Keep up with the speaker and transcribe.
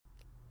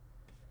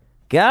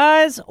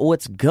Guys,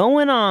 what's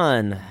going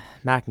on?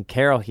 Mac and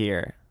Carol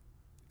here.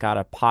 Got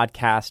a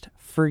podcast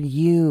for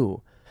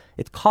you.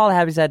 It's called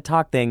Happy Sad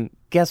Talk Thing.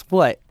 Guess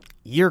what?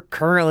 You're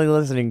currently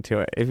listening to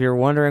it. If you're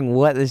wondering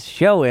what this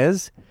show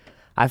is,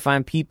 I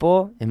find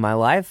people in my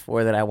life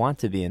or that I want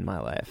to be in my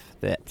life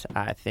that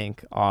I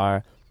think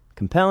are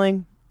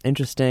compelling,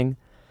 interesting,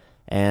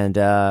 and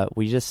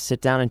we just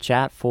sit down and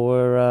chat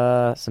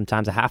for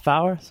sometimes a half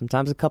hour,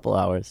 sometimes a couple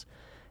hours.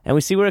 And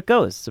we see where it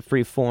goes. It's a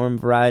free-form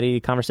variety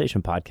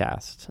conversation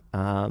podcast.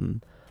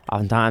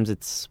 Oftentimes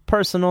it's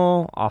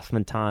personal.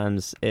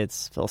 Oftentimes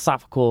it's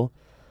philosophical.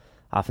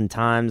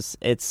 Oftentimes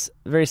it's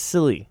very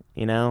silly,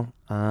 you know?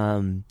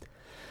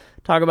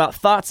 Talk about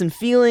thoughts and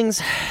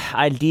feelings,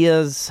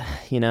 ideas,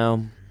 you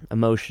know,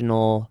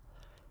 emotional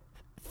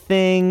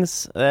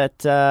things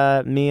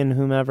that me and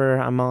whomever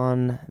I'm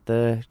on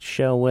the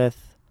show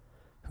with.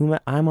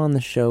 I'm on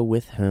the show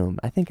with whom?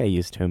 I think I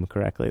used whom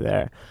correctly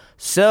there.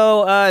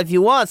 So, if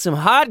you want some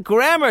hot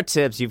grammar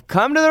tips, you've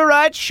come to the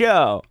right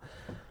show.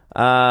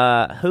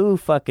 Who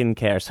fucking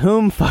cares?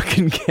 Whom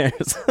fucking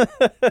cares?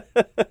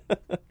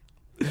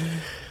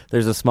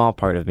 There's a small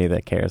part of me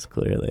that cares,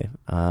 clearly.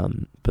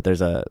 But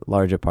there's a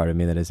larger part of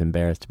me that is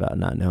embarrassed about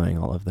not knowing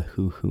all of the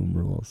whom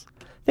rules.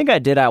 I think I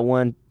did at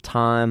one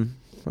time.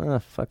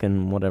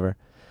 Fucking whatever.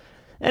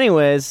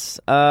 Anyways,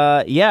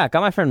 got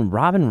my friend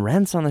Robin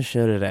Rentz on the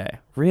show today.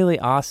 Really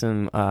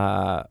awesome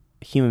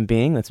human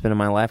being that's been in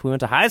my life. We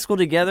went to high school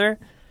together.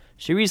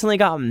 She recently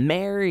got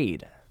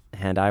married,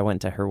 and I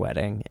went to her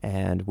wedding.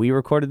 And we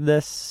recorded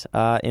this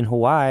in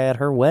Hawaii at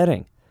her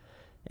wedding.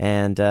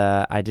 And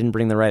I didn't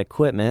bring the right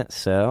equipment,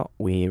 so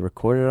we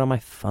recorded it on my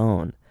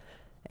phone.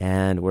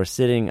 And we're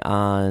sitting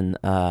on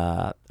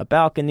a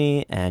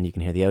balcony, and you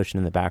can hear the ocean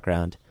in the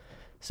background.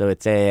 So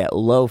it's a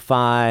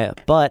lo-fi,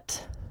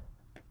 but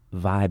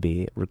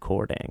vibey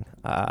recording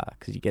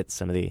because you get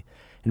some of the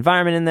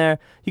environment in there.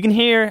 You can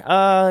hear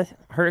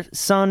her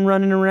son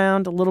running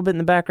around a little bit in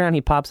the background. He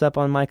pops up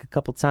on mic a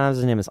couple times.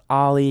 His name is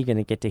Ollie. You're going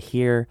to get to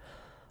hear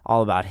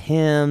all about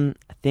him.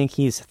 I think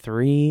he's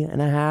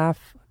 3.5.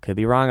 Could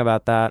be wrong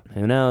about that.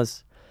 Who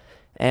knows?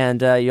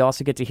 And you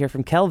also get to hear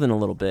from Kelvin a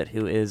little bit,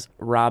 who is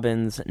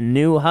Robin's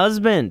new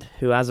husband,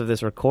 who as of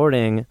this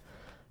recording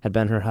had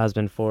been her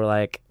husband for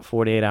like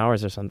 48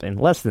 hours or something.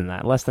 Less than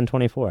that. Less than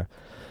 24.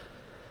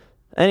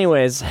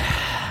 Anyways, it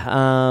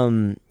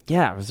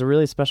was a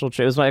really special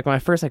trip. It was like my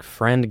first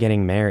friend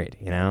getting married,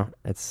 you know?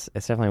 It's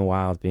definitely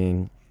wild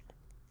being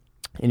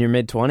in your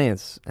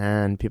mid-20s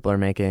and people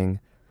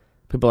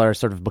are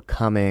sort of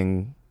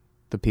becoming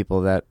the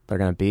people that they're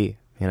going to be,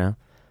 you know?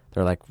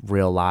 Their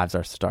real lives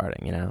are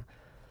starting, you know?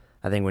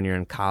 I think when you're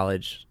in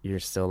college, you're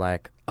still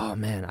like, oh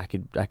man, I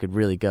could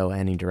really go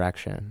any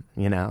direction,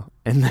 you know?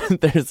 And then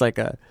there's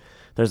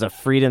a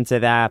freedom to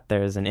that.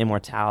 There's an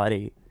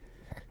immortality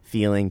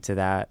feeling to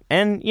that.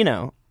 And, you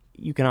know,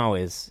 you can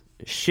always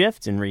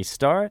shift and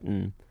restart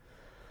and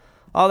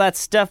all that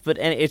stuff. But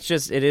it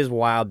is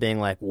wild being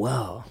like,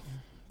 whoa,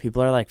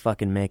 people are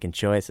fucking making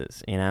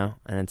choices, you know?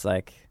 And it's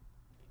like,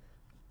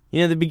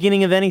 you know, the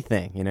beginning of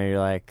anything, you know, you're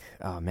like,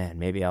 oh man,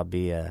 maybe I'll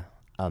be a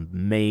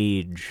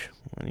mage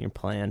when you're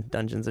playing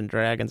Dungeons and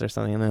Dragons or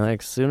something. And they're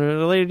like, sooner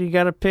or later, you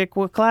got to pick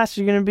what class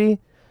you're going to be.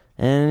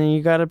 And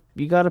you got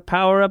to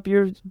power up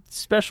your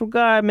special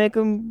guy, make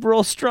him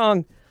roll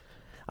strong.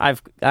 I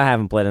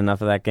haven't played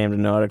enough of that game to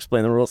know how to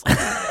explain the rules.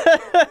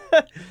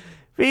 But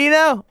you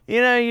know,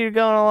 you're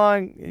going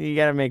along, you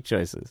got to make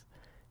choices.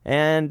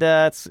 And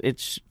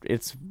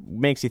it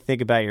makes you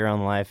think about your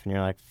own life, and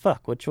you're like,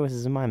 fuck, what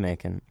choices am I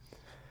making?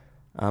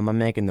 Am I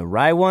making the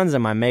right ones?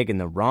 Am I making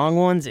the wrong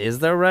ones? Is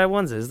there right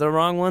ones? Is there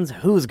wrong ones?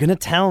 Who's going to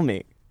tell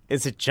me?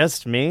 Is it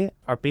just me?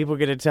 Are people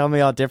going to tell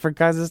me all different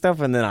kinds of stuff,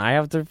 and then I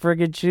have to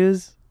friggin'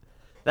 choose?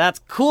 That's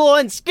cool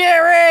and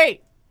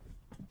scary!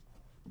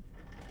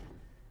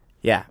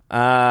 Yeah.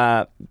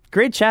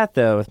 Great chat,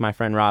 though, with my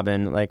friend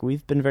Robin.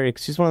 We've been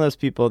she's one of those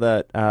people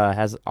that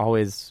has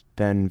always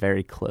been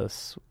very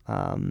close.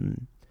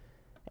 And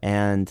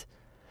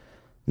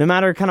no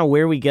matter kind of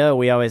where we go,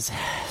 we always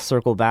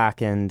circle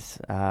back and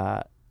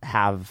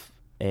have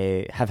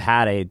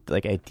had a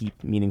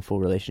deep, meaningful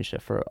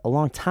relationship for a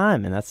long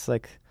time. And that's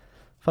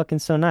fucking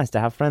so nice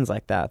to have friends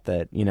like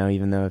that, you know,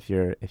 even though if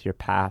your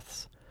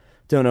paths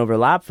don't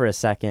overlap for a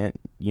second,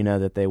 you know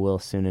that they will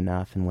soon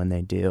enough. And when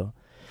they do,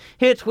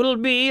 it will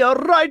be a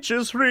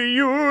righteous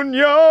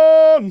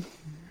reunion.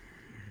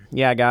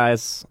 Yeah,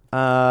 guys.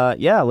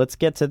 Let's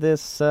get to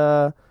this.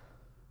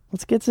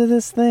 Let's get to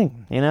this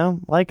thing. You know,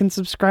 like and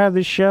subscribe to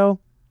the show.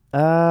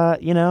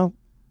 Mail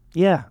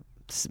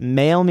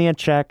me a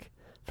check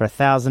for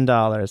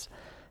 $1,000,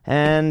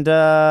 and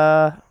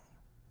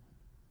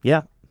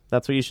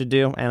that's what you should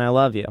do. And I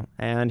love you.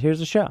 And here's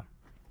the show.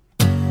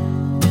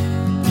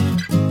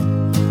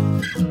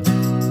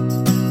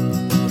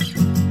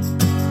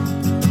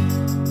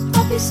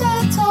 Happy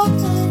sad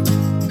talking.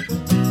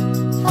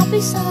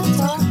 Happy sad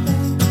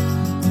talking.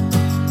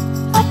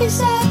 Happy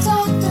sad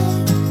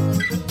talking.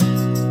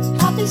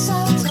 Happy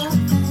sad talking.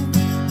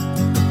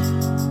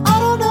 I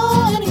don't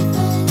know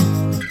anything.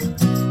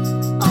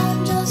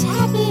 I'm just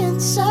happy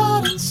and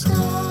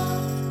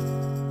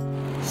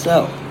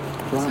So,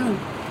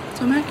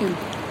 So Mackin.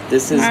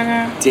 this is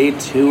day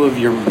 2 of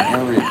your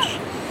marriage.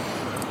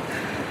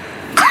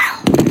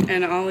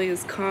 And Ollie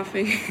is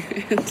coughing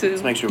into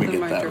Let's make sure we the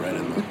get that right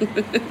in microphone.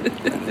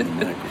 the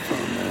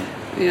microphone there.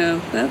 Yeah,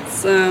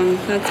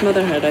 that's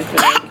motherhood, I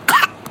feel like.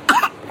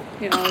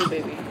 Hey, Ollie,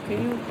 baby,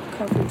 can you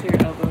cough into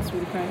your elbow,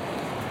 sweetie pie?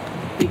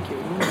 Thank you.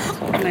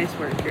 Nice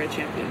work. You're a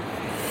champion.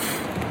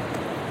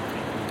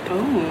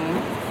 Oh,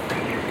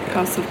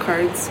 House of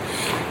Cards.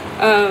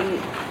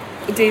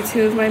 Day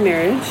 2 of my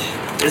marriage.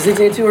 Is it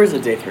day 2 or is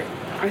it day 3?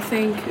 I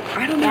think,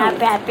 I don't know. You 2.5?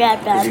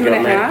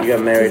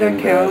 got married Does that in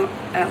count?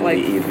 At in like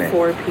the evening.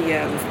 4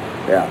 p.m.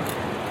 Yeah.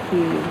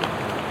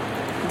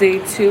 Day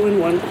 2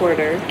 and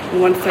 1/3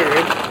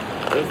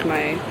 of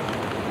my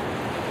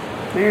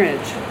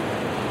marriage.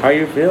 How are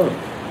you feeling?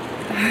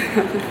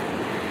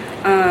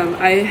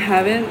 I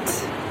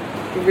haven't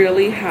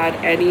really had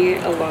any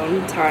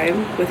alone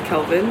time with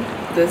Kelvin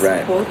this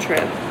Right. whole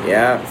trip.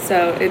 Yeah.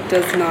 So it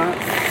does not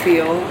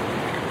feel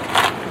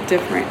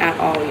different at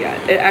all yet.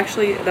 It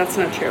actually, that's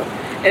not true.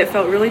 It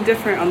felt really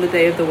different on the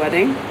day of the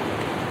wedding,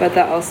 but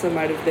that also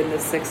might have been the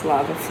 6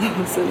 lava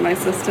flows in my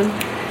system.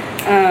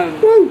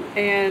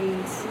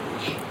 And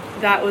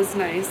that was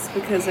nice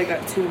because I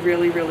got to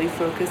really, really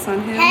focus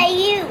on him. Hey,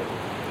 you.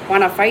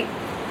 Wanna fight?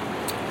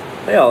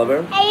 Hey,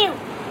 Oliver. Hey, you.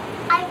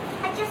 I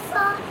just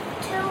saw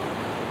two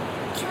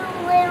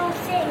little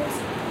things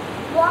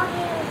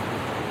walking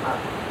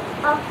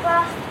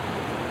across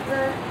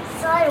the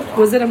sidewalk.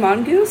 Was it a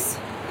mongoose?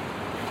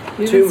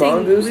 Two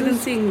mongooses? We've been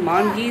seeing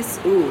mongoose.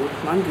 Ooh,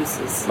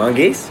 mongooses.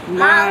 Mongoose?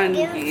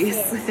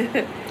 Mongoose.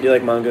 You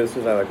like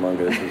mongooses? I like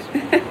mongooses.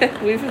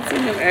 We've been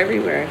seeing them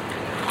everywhere.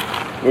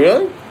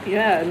 Really?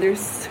 Yeah, and they're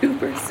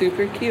super,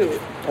 super cute.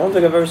 I don't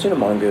think I've ever seen a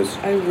mongoose.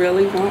 I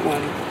really want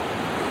one.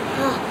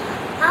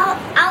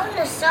 I want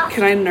a soft.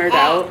 Can I nerd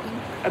out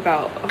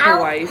about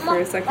Hawaii for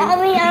a second?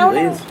 Mommy, I want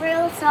Please. a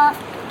real soft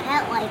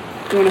pet like.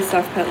 Do you want a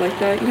soft pet like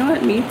that? You know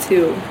what? Me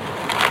too.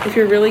 If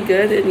you're really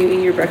good at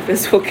eating your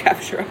breakfast, we'll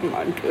capture a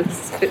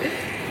mongoose.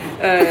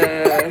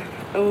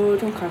 Oh,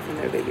 don't cough in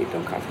there, baby.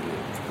 Don't cough in there.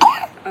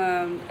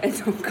 And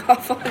don't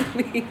cough on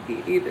me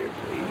either,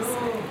 please.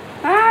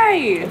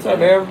 Hi! What's up,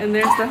 babe? And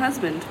there's the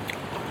husband.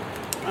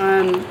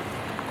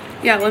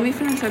 Yeah, let me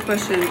finish that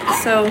question.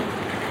 So,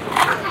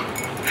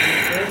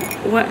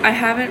 I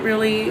haven't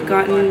really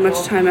gotten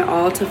much time at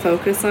all to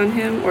focus on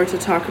him or to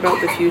talk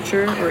about the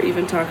future or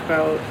even talk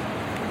about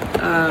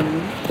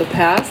the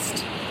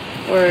past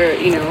or,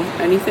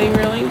 anything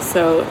really.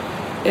 So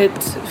it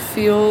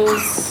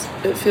feels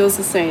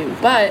the same.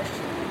 But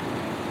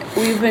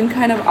we've been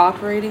kind of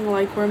operating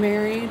like we're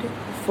married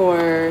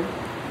for,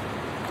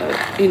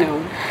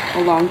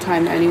 a long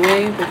time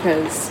anyway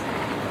because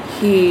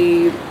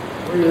he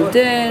moved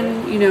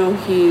in,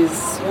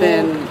 he's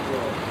been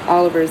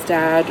Oliver's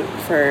dad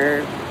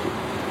for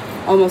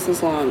almost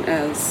as long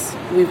as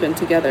we've been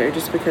together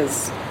just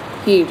because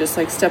he just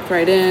stepped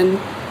right in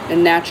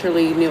and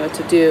naturally knew what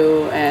to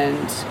do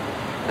and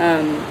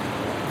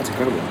That's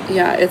incredible.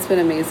 yeah, it's been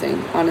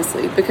amazing,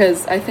 honestly,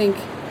 because I think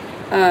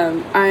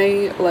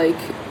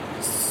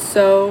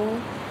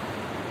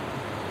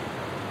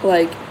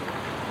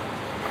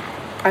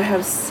I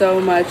have so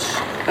much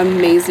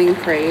amazing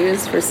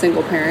praise for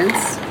single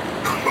parents.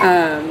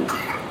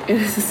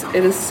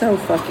 It is so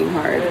fucking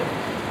hard.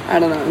 I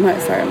don't know. Am I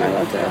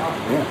allowed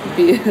to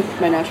be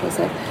my natural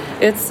self?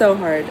 It's so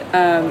hard.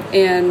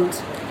 And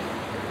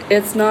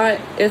it's not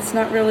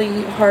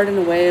really hard in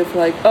a way of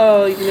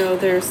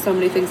there's so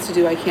many things to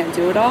do, I can't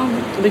do it all,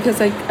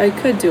 because I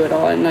could do it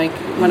all. And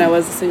when I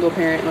was a single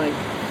parent,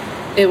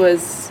 it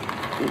was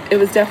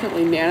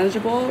definitely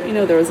manageable.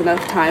 There was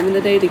enough time in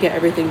the day to get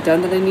everything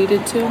done that I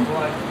needed to.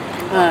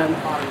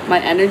 My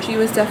energy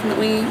was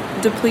definitely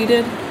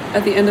depleted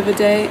at the end of the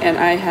day, and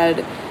I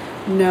had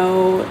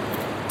no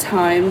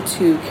time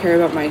to care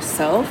about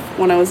myself.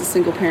 When I was a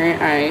single parent,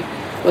 I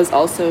was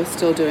also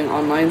still doing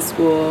online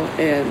school,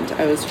 and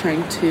I was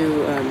trying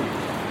to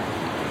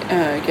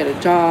get a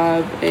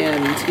job,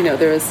 and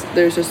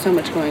there's just so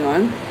much going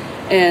on.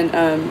 And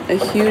a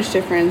huge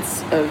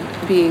difference of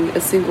being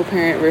a single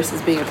parent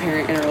versus being a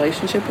parent in a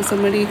relationship with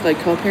somebody,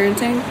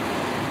 co-parenting,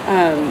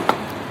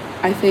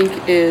 I think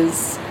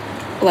is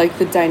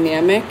the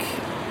dynamic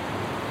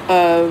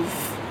of,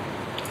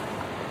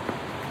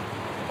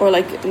 or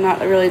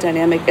not really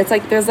dynamic. It's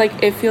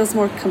it feels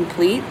more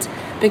complete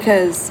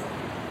because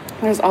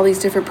there's all these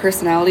different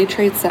personality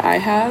traits that I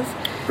have.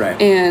 Right.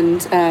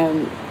 And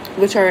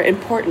which are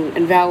important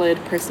and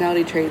valid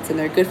personality traits, and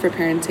they're good for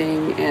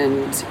parenting,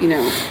 and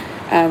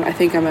I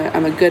think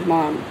I'm a good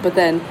mom. But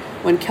then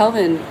when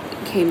Kelvin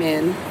came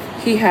in,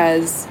 he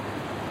has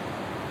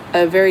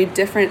a very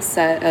different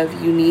set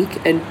of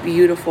unique and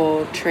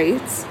beautiful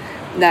traits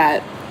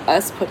that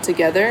us put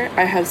together,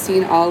 I have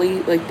seen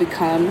Ollie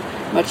become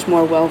much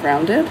more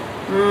well-rounded.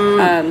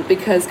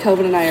 Because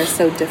Kelvin and I are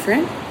so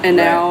different, and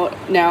now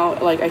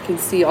I can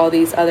see all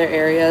these other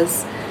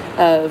areas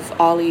of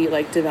Ollie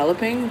like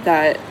developing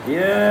that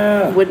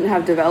wouldn't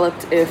have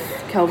developed if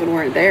Kelvin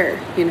weren't there,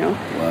 you know.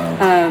 Wow.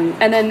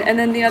 And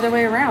then the other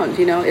way around,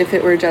 you know, if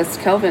it were just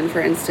Kelvin, for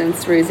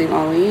instance, raising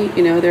Ollie,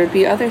 you know, there'd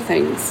be other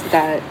things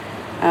that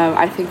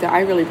I think that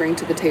I really bring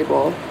to the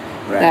table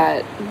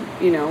that,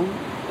 you know,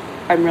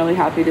 I'm really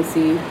happy to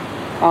see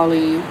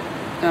Ollie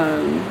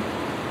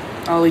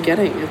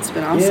getting. It's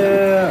been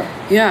awesome.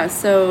 Yeah,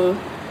 so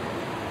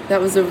that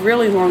was a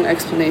really long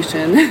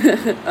explanation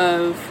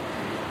of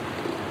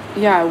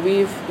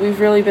we've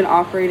really been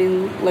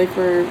operating like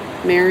we're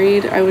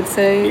married, I would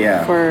say,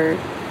 for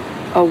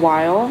a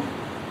while.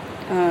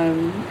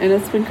 And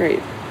it's been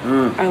great.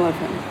 I love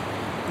him.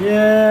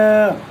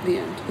 Yeah. The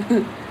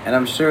end. And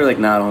I'm sure, like,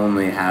 not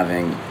only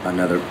having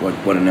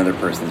what another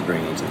person's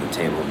bringing to the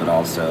table, but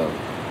also,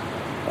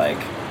 like,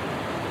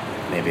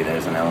 maybe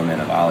there's an element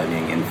of Ollie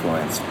being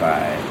influenced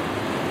by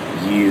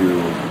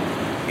you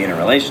in a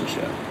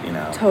relationship, you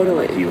know?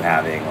 Totally. Like you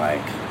having,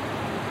 like,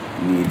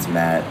 needs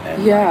met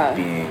and like,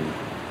 being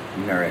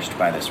nourished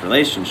by this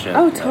relationship.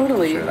 Oh, like,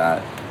 totally. I'm sure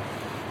that,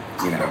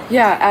 you know.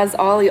 Yeah, as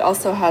Ollie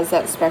also has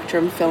that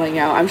spectrum filling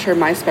out, I'm sure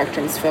my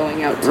spectrum's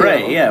filling out too.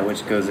 Right, yeah,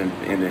 which goes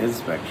into his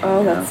spectrum.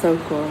 Oh, that's so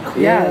cool.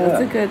 Yeah,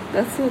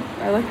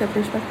 I like that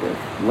perspective.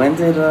 When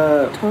did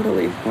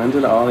Totally. When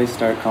did Ollie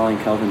start calling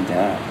Kelvin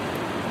dad?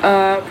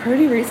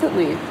 Pretty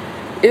recently.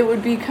 It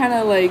would be kind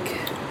of like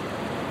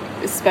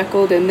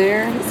speckled in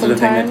there Is it a thing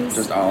that sometimes.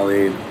 just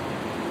Ollie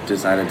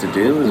decided to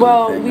do?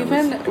 Well, we've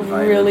been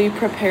really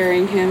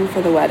preparing him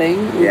for the wedding.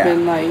 We've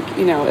been like,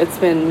 you know, it's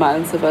been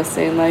months of us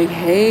saying like,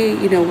 hey,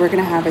 you know, we're going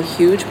to have a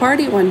huge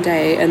party one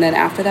day. And then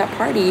after that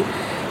party,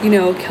 you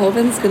know,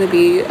 Kelvin's going to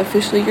be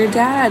officially your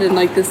dad. And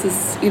like, this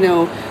is, you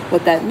know,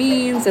 what that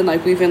means. And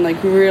like, we've been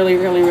like really,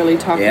 really, really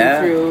talking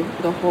through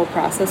the whole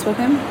process with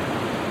him.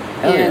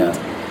 Hell and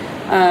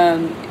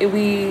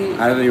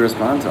how did he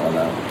respond to all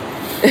that?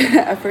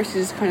 at first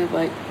he's just kind of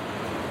like,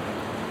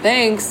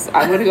 thanks,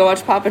 I'm gonna go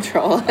watch Paw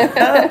Patrol.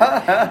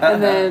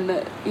 And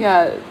then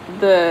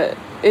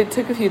it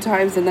took a few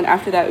times, and then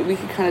after that we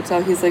could kind of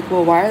tell he's like,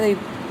 well, why are they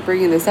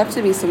bringing this up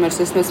to me so much?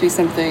 This must be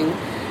something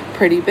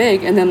pretty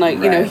big. And then like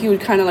you know, he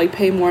would kind of like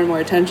pay more and more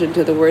attention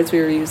to the words we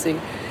were using,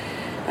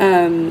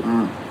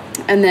 and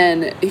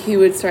then he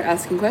would start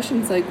asking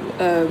questions like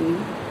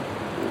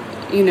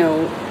you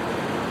know,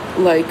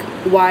 like,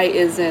 why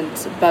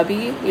isn't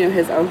Bubby, you know,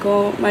 his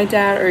uncle, my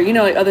dad, or, you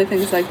know, like other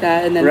things like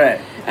that. And then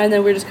and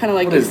then we're just kind of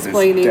like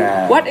explaining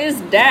what is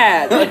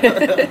dad,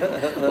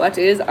 what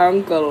is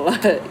uncle.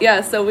 Yeah,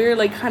 so we were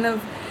like kind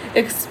of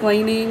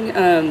explaining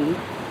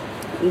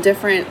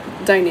different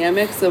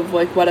dynamics of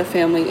like what a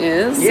family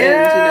is, and you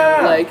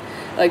know,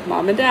 like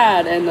mom and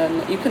dad, and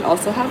then you can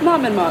also have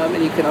mom and mom,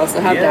 and you can also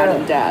have dad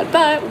and dad,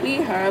 but we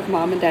have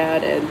mom and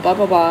dad and blah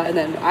blah blah, and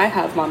then I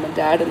have mom and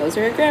dad, and those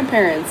are your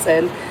grandparents,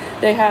 and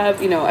they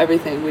have, you know,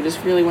 everything. We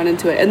just really went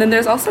into it. And then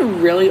there's also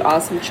really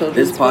awesome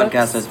children's This podcast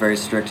books. has very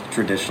strict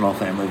traditional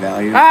family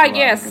values. Ah, so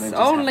yes,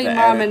 only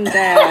mom and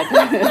dad.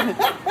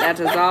 That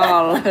is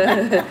all.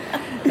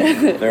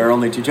 There are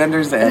only two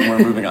genders, and we're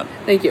moving on.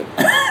 Thank you.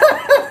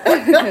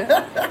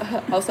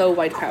 Also,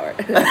 white power.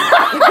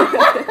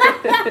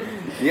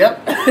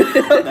 Yep.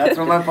 That's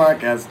what my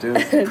podcast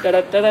is. Da, da,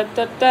 da, da,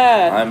 da,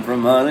 da. I'm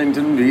from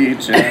Huntington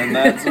Beach, and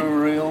that's a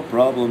real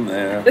problem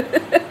there.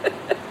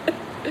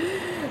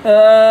 No,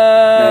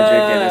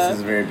 JK, this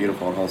is very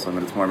beautiful and wholesome,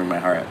 and it's warming my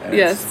heart. And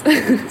Yes.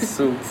 It's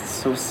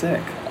so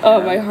sick.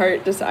 Oh, my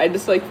heart I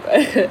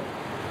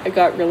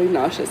got really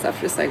nauseous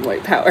after saying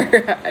white power.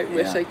 I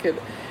wish I could.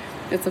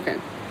 It's okay.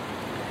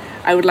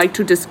 I would like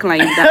to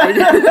disclaim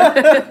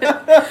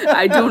that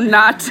I do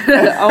not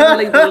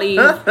only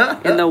believe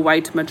in the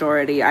white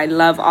majority. I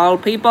love all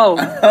people.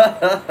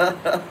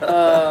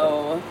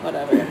 Oh,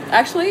 whatever.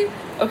 Actually,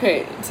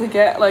 okay, to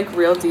get like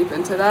real deep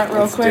into that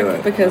real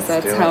quick, because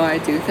that's how I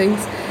do things.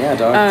 Yeah,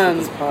 dog. That's what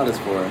this pod is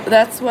for.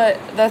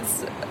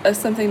 That's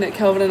something that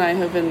Kelvin and I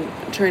have been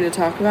trying to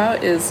talk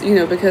about is, you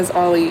know, because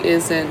Ollie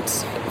isn't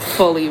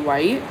fully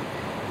white.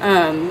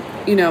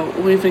 You know,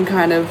 we've been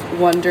kind of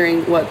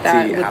wondering what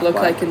that would look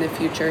like in the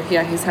future.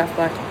 Yeah, he's half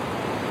black.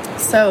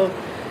 So,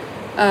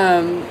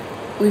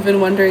 we've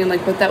been wondering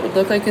like what that would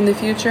look like in the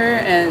future,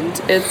 and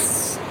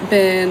it's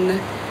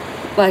been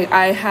like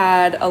I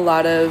had a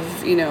lot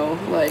of, you know,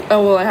 like,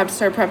 oh well, I have to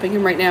start prepping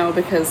him right now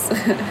because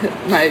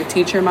my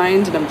teacher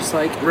mind, and I'm just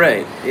like,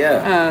 right,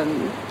 yeah.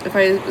 If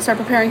I start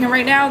preparing him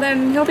right now,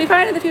 then he'll be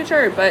fine in the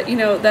future. But you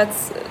know,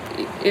 that's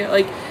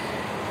like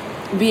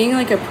being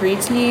like a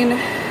preteen,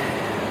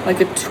 like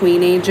a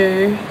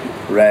tweenager,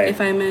 right, if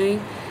I may,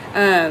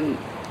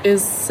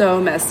 is so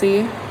messy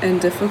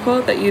and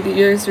difficult that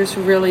there's just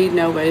really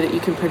no way that you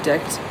can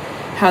predict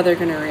how they're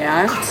going to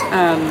react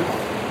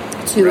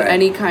to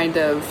any kind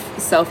of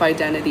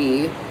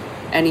self-identity,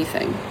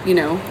 anything, you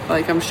know,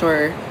 like I'm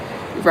sure,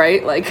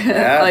 right? Like,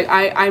 like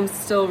I'm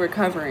still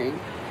recovering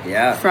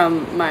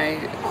from my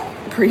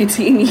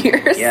preteen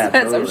years,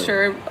 as I'm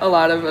sure a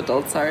lot of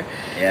adults are.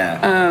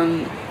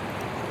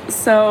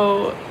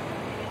 So,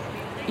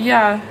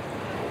 yeah,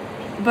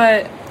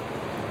 but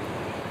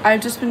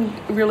I've just been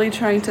really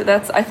trying to.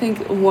 That's, I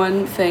think,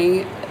 one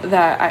thing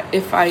that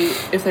if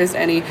there's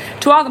any,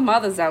 to all the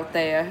mothers out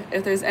there,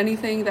 if there's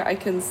anything that I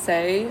can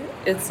say,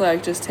 it's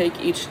like just take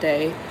each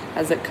day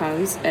as it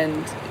comes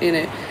and in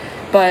it.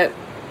 But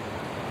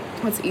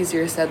what's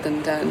easier said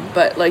than done?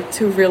 But like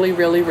to really,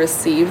 really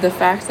receive the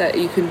fact that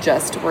you can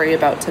just worry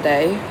about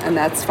today and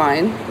that's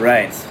fine.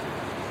 Right.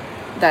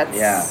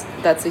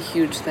 That's a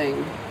huge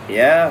thing.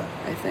 Yeah.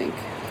 I think.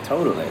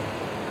 Totally.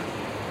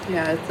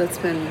 Yeah, that's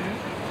been.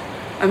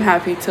 I'm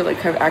happy to like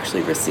have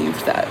actually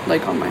received that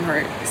like on my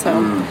heart. So,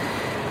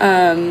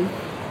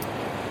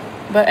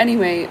 but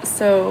anyway,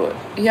 so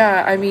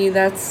yeah, I mean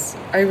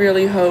I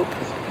really hope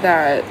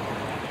that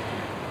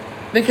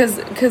because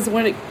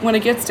when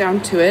it gets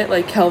down to it,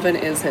 like Kelvin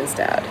is his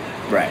dad.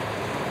 Right.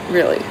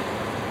 Really.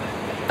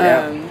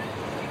 Yeah.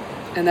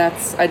 And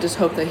I just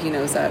hope that he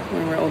knows that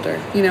when we're older,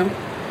 you know?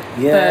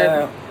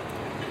 Yeah.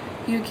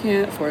 But you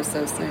can't force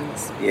those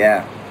things.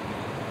 Yeah.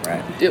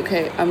 Right.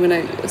 Okay, I'm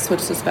gonna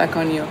switch this back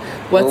on you.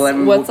 What's like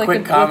quick what's a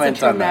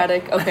comment on that.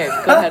 traumatic? Okay,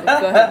 go ahead.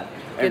 I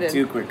have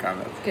two quick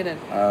comments. Get in.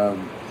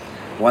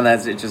 One,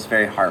 that's it's just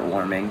very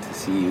heartwarming to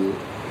see you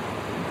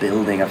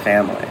building a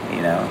family,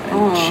 you know,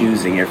 and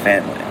choosing your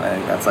family. I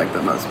think that's like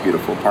the most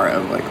beautiful part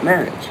of like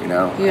marriage, you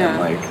know, yeah. and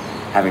like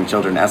having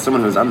children. As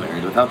someone who's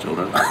unmarried without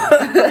children,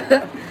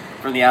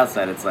 from the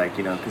outside, it's like,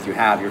 you know, because you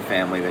have your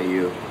family that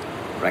you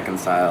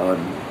reconcile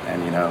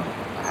and you know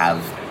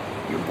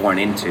you're born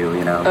into,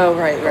 you know. Oh,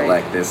 right.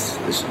 Like this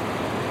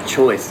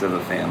choice of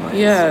a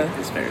family. Yeah. Is like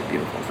this very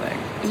beautiful thing.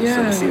 So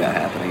Yeah. to see that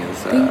happening is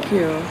Thank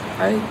you.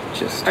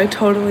 I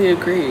totally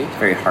agree. It's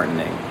very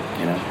heartening,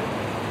 you know.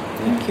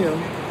 Thank you.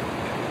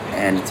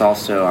 And it's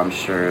also, I'm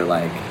sure,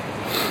 like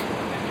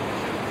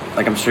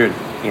I'm sure,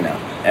 you know,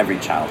 every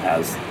child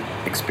has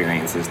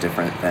experiences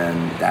different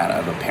than that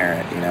of a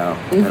parent, you know.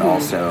 Mm-hmm. But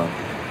also,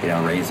 you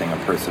know, raising a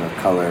person of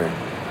color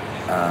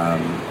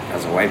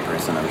as a white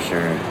person, I'm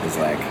sure,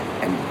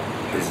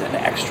 is an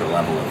extra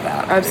level of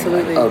that.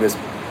 Absolutely. Like,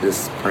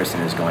 this person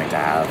is going to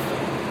have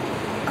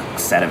a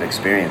set of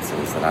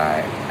experiences that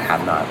I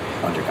have not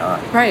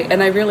undergone. Right,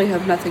 and I really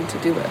have nothing to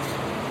do with.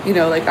 You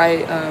know, like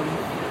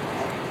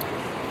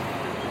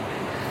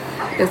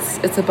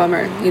it's a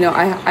bummer. You know,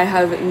 I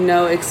have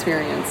no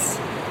experience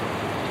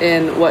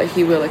in what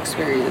he will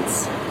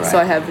experience. Right. So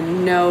I have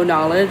no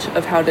knowledge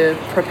of how to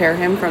prepare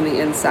him from the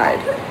inside.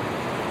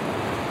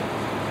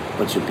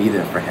 But you'll be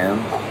there for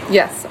him.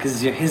 Yes.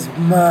 Because you're his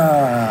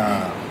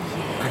mom.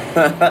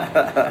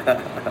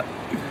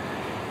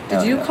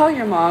 Did you call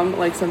your mom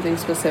like something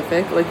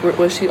specific? Like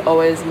was she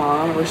always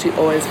mom or was she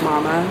always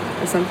mama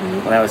or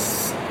something? When I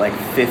was like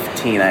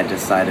 15, I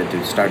decided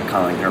to start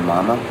calling her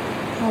mama.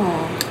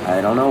 Oh.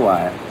 I don't know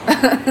why.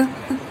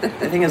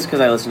 I think it's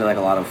because I listen to like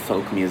a lot of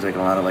folk music, a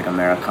lot of like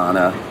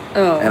Americana.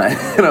 Oh. And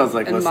I was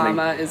like and listening.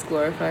 mama is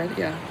glorified,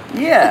 yeah.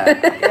 Yeah.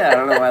 I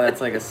don't know why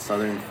that's like a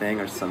southern thing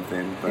or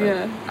something, but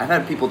Yeah. I've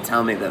had people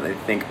tell me that they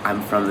think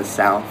I'm from the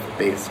South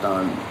based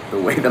on the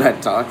way that I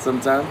talk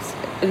sometimes.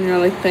 And you're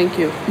like, thank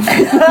you.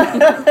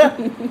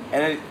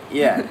 And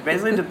it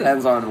basically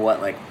depends on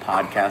what like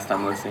podcast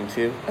I'm listening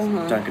to.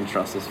 Uh-huh. Duncan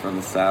Truss is from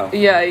the South.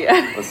 Yeah.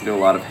 I listen to a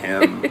lot of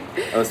him.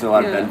 I listen to a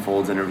lot of Yeah. Ben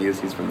Folds interviews.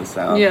 He's from the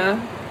South. Yeah.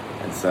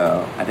 And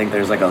so I think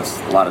there's like a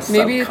lot of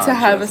Maybe to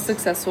have a subconscious-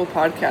 successful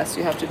podcast,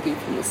 you have to be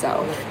from the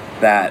South.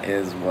 That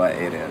is what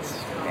it is.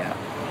 Yeah.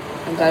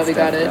 I'm glad we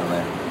got it.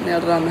 Definitely.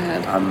 Nailed it on the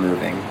head. I'm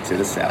moving to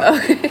the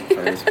South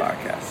for this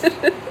podcast.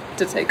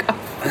 To take off.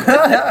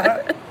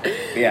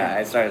 Yeah,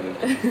 I started,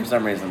 for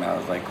some reason I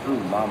was like, ooh,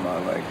 mama,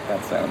 like,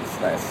 that sounds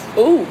nice.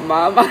 Ooh,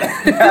 mama.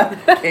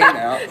 Came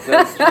out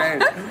so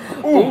strange.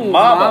 Ooh,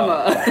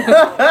 mama.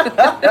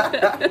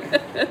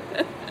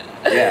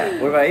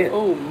 Yeah, what about you?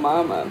 Oh,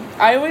 mama.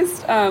 I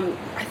always, I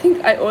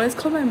think I always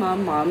call my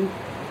mom, Mom.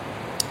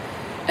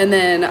 And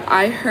then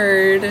I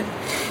heard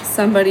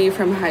somebody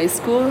from high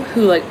school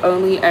who, like,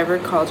 only ever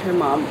called her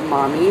mom,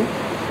 Mommy.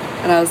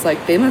 And I was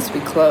like, they must be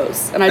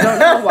close. And I don't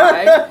know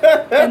why.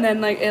 And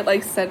then, like, it,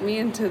 like, sent me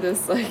into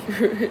this, like,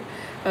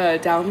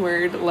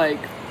 downward, like,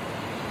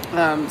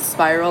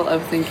 spiral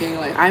of thinking,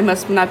 like, I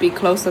must not be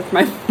close with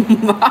my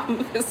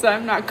mom, so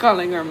I'm not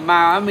calling her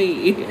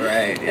Mommy.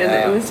 Right, yeah.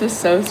 And it was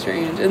just so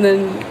strange. And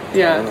then,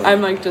 yeah,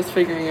 I'm, like, just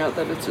figuring out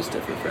that it's just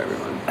different for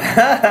everyone.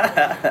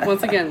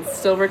 Once again,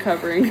 still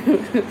recovering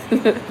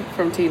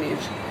from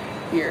teenage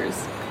years.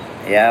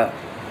 Yeah.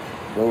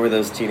 What were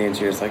those teenage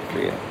years like for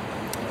you?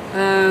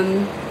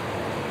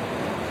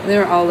 They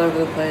were all over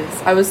the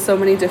place. I was so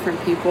many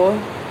different people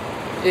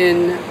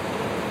in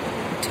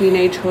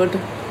teenagehood.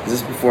 Is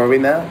this before we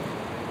met?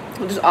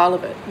 Just all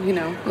of it, you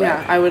know. Right.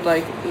 Yeah, I would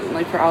like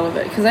for all of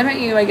it. Because I met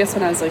you, I guess,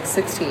 when I was like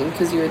 16,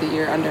 because you were the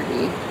year under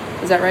me.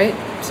 Is that right?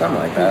 Something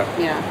like that.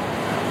 Yeah.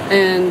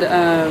 And,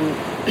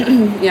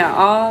 yeah,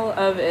 all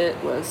of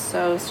it was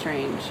so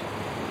strange.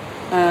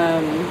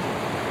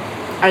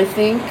 I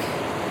think,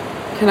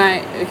 can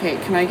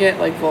I get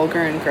like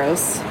vulgar and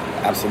gross?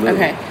 Absolutely.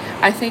 Okay.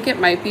 I think it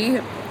might be.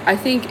 I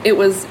think it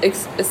was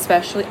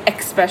especially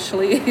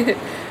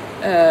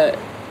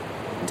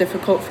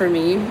difficult for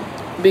me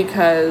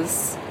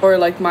because, or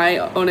like my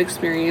own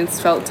experience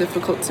felt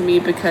difficult to me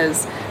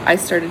because I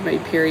started my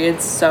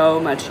period so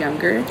much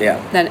younger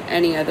than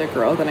any other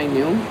girl that I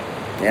knew.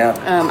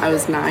 I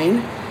was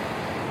 9.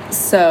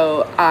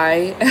 So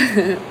I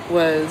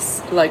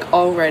was like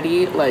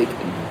already like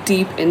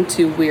deep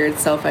into weird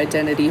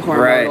self-identity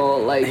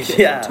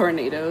hormonal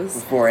tornadoes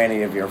before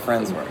any of your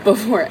friends were.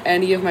 Before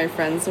any of my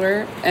friends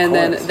were, and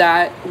then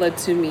that led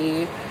to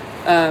me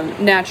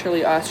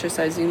naturally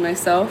ostracizing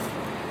myself,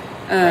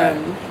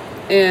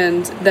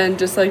 and then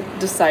just like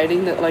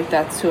deciding that like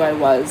that's who I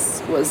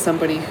was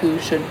somebody who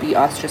should be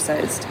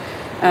ostracized.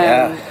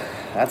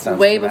 That sounds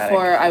way dramatic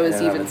before I was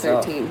in and even of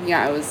itself. 13.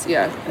 Yeah, I was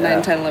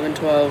 9, 10, 11,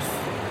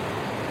 12.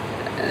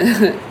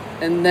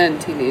 And then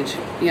teenage.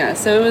 Yeah,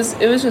 so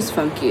it was just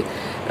funky.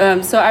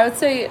 So I would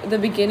say the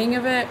beginning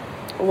of it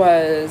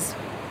was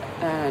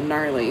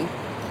gnarly.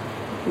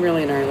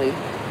 Really gnarly.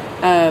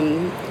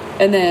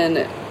 And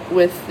then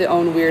with the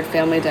own weird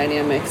family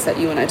dynamics that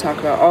you and I talk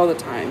about all the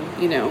time,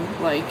 you know,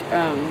 like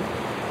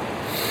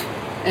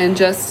and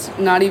just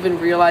not even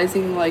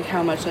realizing like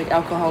how much like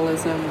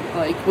alcoholism,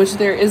 like, which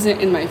there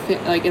isn't in my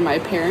in my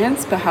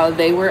parents, but how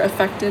they were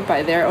affected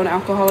by their own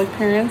alcoholic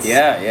parents.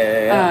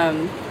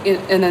 And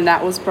then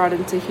that was brought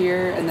into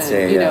here, and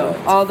then you know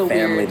all the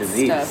family weird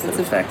disease stuff. that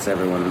affects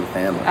everyone in the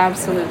family.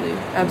 Absolutely,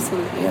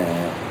 absolutely.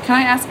 Yeah. Can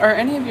I ask, are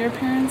any of your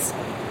parents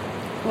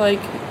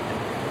like?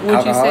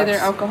 Would you say they're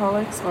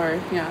alcoholics or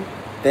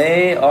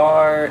They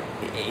are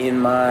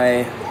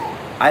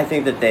I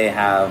think that they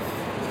have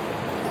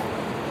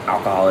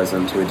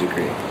alcoholism to a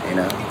degree, you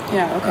know?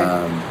 Yeah,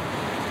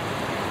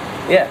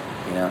 okay.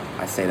 You know,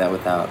 I say that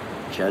without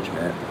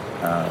judgment,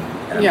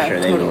 and I'm sure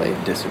they totally.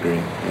 will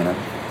disagree, you know?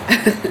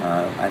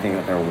 I think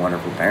that they're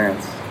wonderful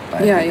parents,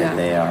 but I think that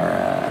they are,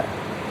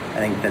 I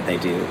think that they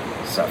do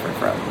suffer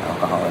from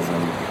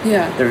alcoholism.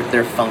 Yeah.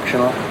 They're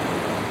functional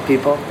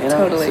people, you know?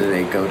 Totally. So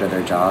they go to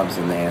their jobs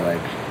and they,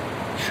 like,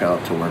 show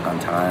up to work on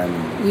time.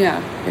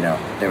 Yeah. You know,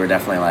 they were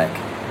definitely, like,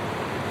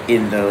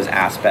 in those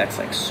aspects,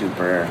 like,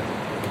 super...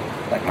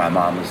 Like, my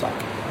mom was,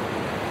 like,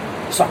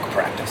 soccer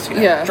practice, you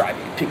know, drive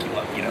you, pick you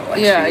up, you know, like,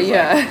 she was,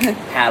 like,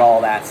 had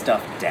all that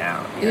stuff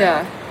down, you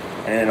know?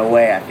 And in a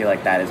way, I feel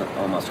like that is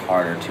almost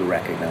harder to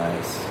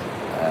recognize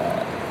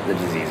the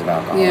disease of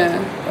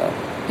alcoholism.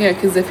 Yeah,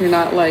 because if you're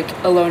not, like,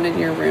 alone in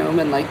your room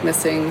and, like,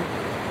 missing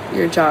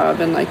your job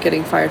and, like,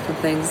 getting fired from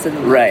things,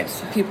 and like,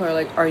 people are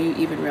like, are you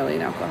even really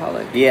an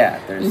alcoholic? Yeah,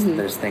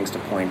 there's things to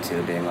point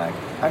to, being like,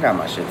 I got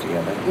my shit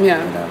together.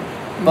 Yeah. You know?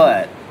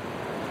 But...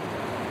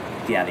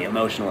 yeah, the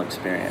emotional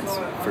experience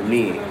for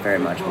me very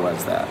much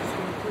was that.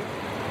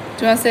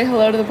 Do you want to say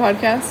hello to the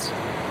podcast?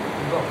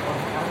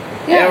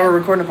 Yeah, we're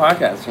recording a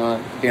podcast. You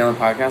want to be on the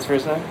podcast for a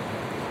sec?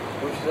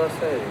 What should I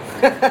say?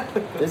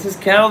 This is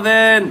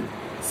Kelvin.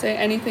 Say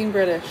anything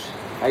British.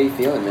 How you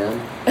feeling, man?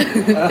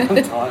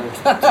 I'm tired.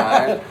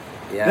 Tired?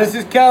 Yeah. This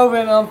is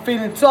Kelvin. I'm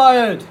feeling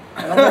tired.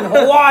 And I'm in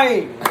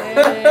Hawaii.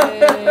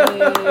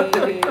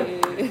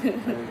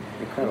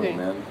 Incredible,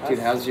 man. Dude,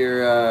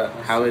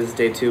 how is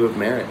day 2 of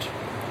marriage?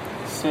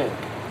 Sick.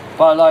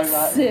 But like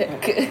that, Sick.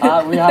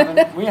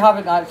 we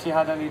haven't actually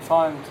had any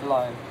time to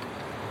like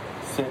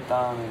sit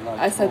down and like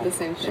I said talk. the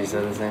same thing. She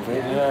said the same thing?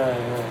 Yeah.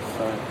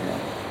 So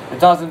it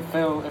doesn't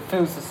feel. It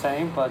feels the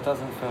same, but it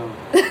doesn't feel.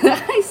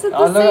 I said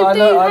the same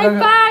thing. High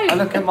five. I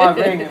look at my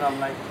ring and I'm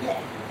like,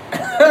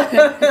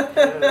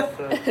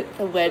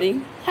 The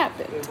wedding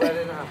happened.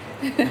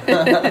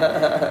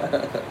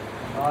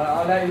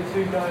 I'll let you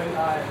two go.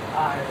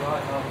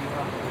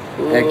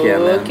 Right. Heck yeah,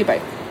 man. Okay,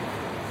 bye.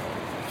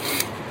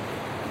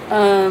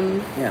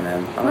 Yeah,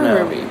 man. I don't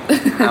know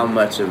how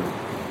much of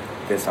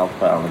this I'll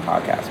put on the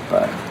podcast,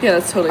 but yeah,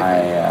 that's totally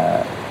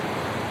fine.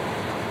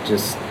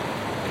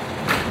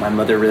 My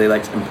mother really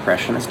likes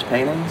impressionist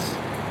paintings.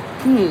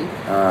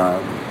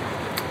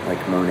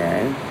 Like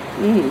Monet.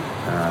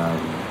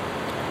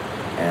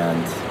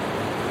 And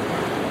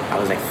I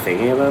was like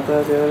thinking about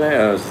that the other day.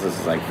 This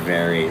is like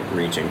very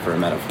reaching for a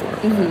metaphor.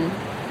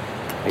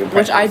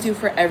 Which I do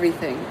for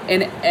everything.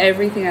 In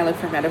everything I look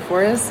for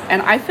metaphors.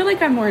 And I feel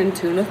like I'm more in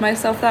tune with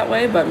myself that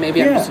way, but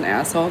maybe I'm just an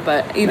asshole.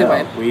 But either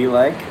way. We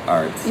like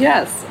art.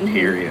 Yes.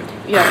 Period.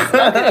 Yes.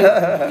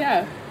 Okay.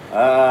 Yeah.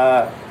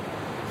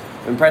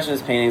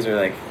 Impressionist paintings are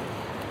like,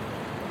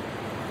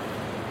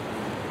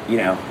 you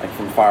know, like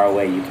from far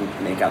away you can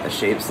make out the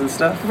shapes and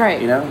stuff. Right.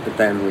 You know? But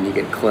then when you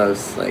get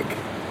close, like,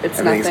 it's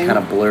everything's kind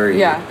of blurry.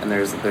 Yeah. And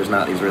there's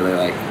not these really,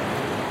 like,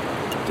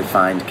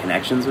 defined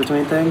connections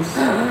between things.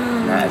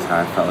 And that is how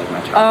I felt like my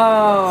childhood.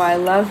 Oh, I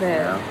love it.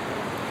 You know?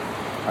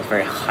 I was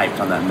very hyped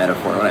on that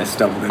metaphor when I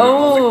stumbled in. Oh.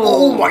 I was like,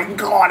 oh my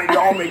god, it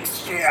all makes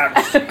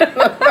sense.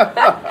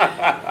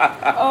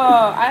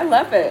 Oh, I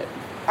love it.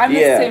 I'm the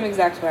same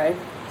exact way.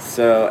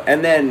 So,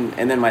 and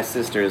then my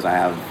sisters, I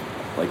have,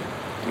 like,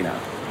 you know,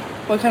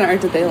 what kind of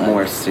art did they like?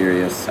 more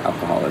serious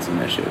alcoholism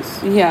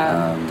issues.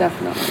 Yeah,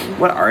 definitely.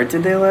 What art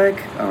did they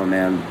like? Oh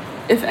man.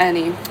 If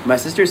any. My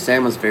sister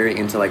Sam was very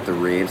into like the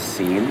rave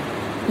scene.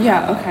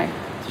 Yeah, okay.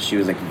 So she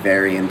was like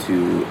very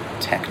into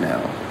techno,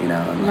 you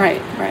know. And,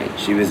 like, Right.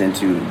 She was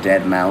into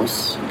Dead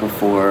Mouse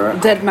before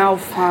Dead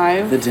Mouse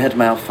 5. the Dead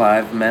Mouse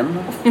 5 men,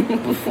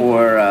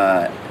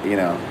 before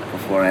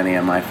before any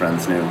of my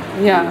friends knew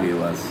Yeah. who he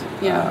was.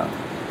 Yeah.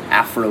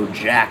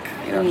 Afrojack,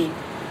 you know.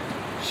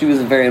 She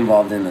was very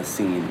involved in the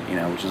scene, you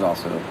know, which is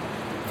also a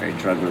very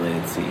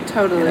drug-related scene.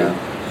 Totally. You know?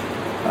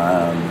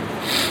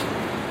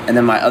 And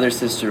then my other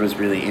sister was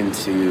really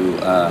into,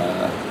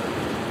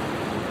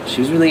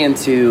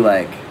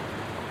 like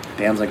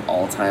bands like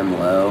All Time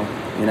Low,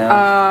 you know?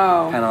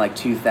 Oh. Kind of like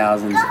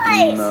 2000s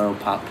Guys! emo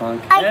pop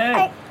punk.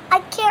 I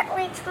can't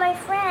reach my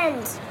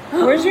friends.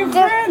 Where's your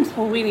They're- friend?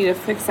 Well, we need to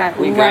fix that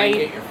We gotta right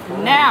get your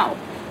friend. now.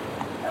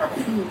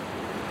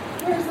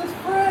 Where's this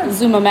friend?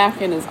 Zuma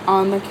Mackin is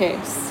on the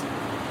case.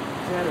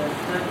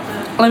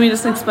 Let me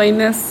just explain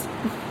this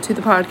to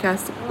the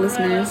podcast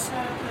listeners.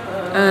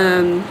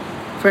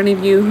 For any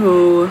of you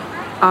who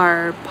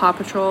are Paw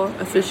Patrol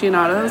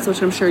aficionados,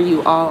 which I'm sure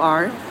you all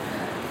are,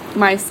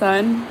 my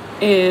son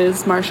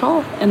is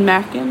Marshall and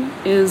Mackin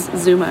is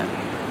Zuma.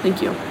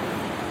 Thank you.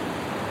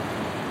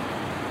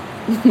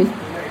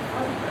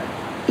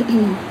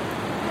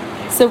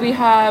 So we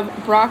have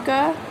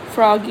Braca,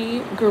 Froggy,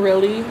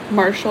 Gorilli,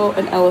 Marshall,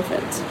 and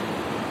Elephant.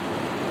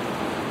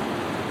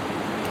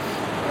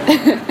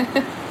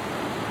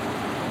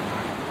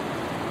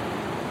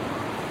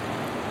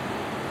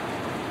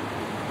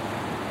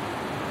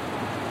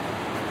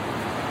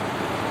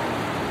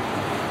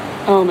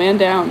 Oh, man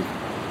down.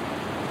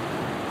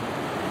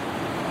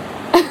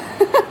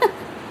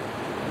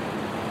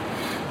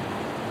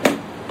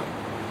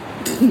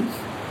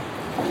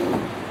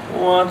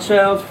 Watch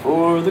out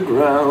for the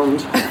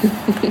ground.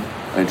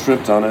 I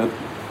tripped on it.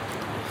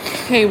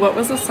 Hey, what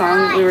was the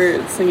song we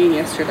were singing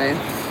yesterday?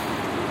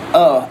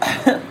 Oh,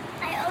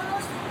 I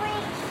almost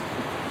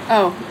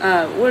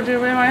reached. Would you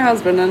be my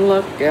husband and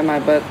look at my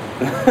butt?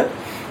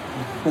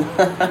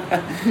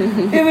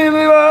 if you be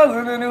my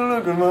husband and you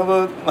look at my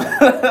butt.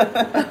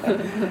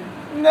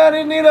 I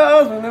didn't need a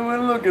husband and would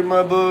look at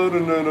my butt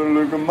and then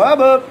look at my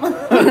butt.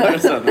 Or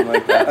something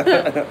like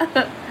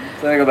that.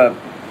 Something about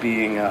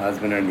being a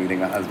husband or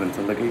needing a husband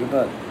to look at your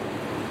butt.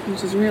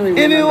 Which is really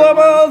If you are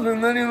my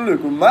husband, then you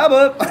look at my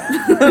butt.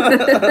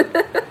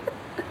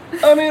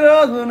 I need a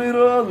husband, need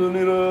a husband,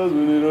 need a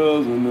husband, need a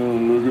husband,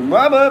 then look at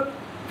my butt.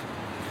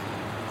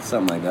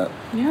 Something like that.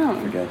 Yeah,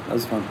 Okay, that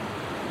was fun.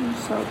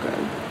 so good.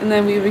 And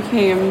then we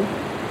became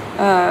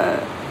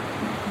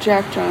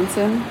Jack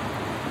Johnson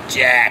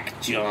Jack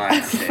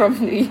Johnson. from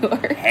New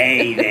York.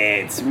 Hey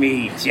there, it's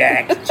me,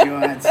 Jack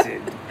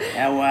Johnson.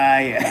 How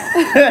are you?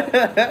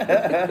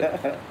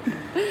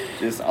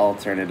 Just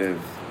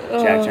alternative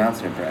Jack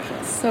Johnson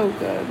impressions. So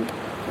good.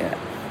 Yeah,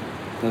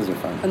 those are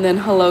fun. And then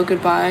Hello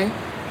Goodbye,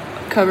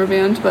 cover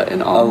band, but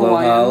in all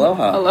Aloha, Hawaiian.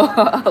 aloha.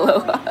 Aloha,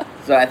 aloha.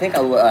 So I think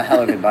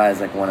Hello Goodbye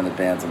is like one of the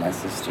bands that my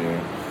sister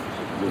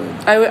would.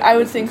 I would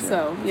listen think to.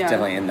 so. It's Yeah.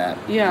 definitely in that.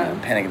 Yeah. You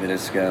know, Panic at the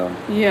Disco,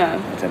 Yeah.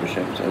 that type of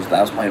shit. So that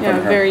was playing Yeah,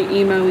 from her, very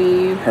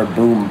emo-y. her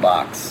boom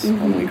box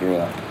when we grew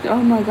up. Oh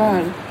my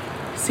god.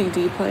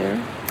 CD player.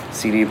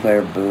 CD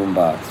player boom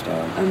box,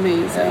 dog.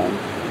 Amazing.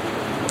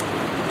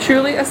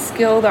 Truly a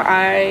skill that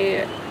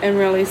I am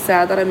really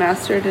sad that I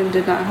mastered and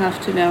did not have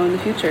to know in the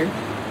future.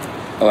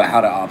 Oh,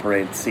 how to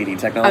operate CD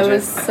technology? I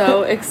was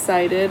so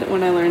excited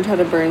when I learned how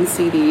to burn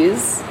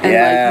CDs and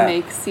Yeah.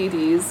 like make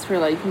CDs for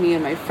like me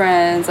and my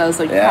friends. I was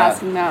like Yeah.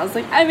 passing them out. I was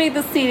like, I made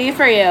the CD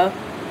for you.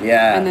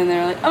 Yeah. And then they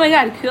were like, oh my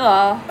god,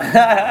 cool.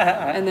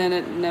 And then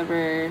it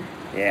never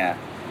Yeah.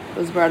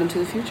 was brought into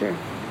the future.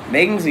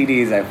 Making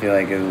CDs, I feel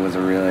like it was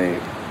a really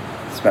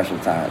special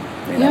time.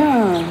 You know?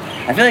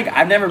 Yeah. I feel like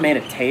I've never made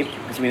a tape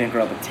because we didn't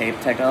grow up with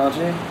tape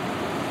technology.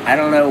 I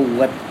don't know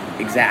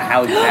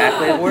how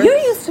exactly it works. You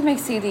used to make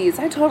CDs.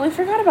 I totally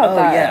forgot about Oh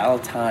that. yeah, all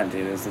the time,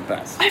 dude. It was the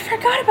best. I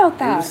forgot about It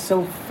that. was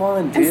so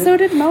fun, dude. And so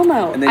did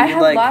Momo. And then I you'd,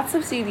 have like- lots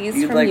of CDs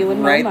You'd from like you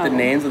and write Momo. the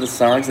names of the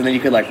songs, and then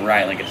you could like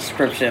write like a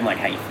description, like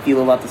how you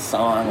feel about the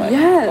song. Like,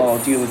 Yes. oh,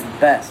 dude, it was the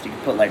best. You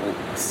could put like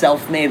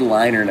self-made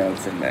liner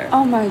notes in there.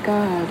 Oh my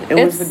god. It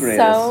was It's the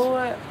greatest. So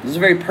It was a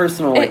very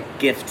personal like It-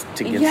 gift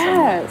to give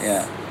Yes.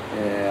 someone.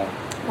 Yeah.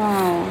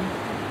 wow.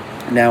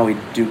 Now we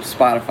do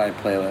Spotify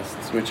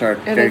playlists, which are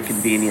And very it's-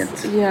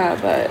 convenient. Yeah,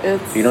 but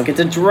it's You don't get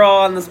to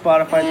draw on the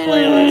Spotify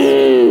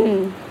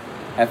playlist.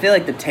 I feel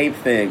like the tape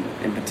thing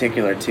in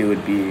particular too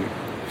would be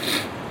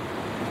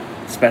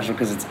special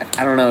because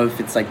I don't know if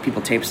it's like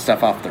people tape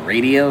stuff off the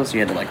radio, so you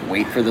had to like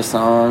wait for the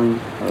song.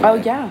 Or Oh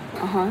like, yeah.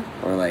 Uh-huh.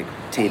 Or like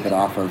tape it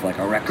off of like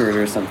a record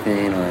or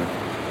something, or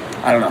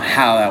I don't know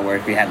how that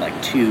worked. We had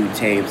like 2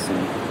 tapes,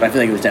 but I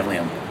feel like it was definitely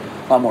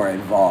a lot more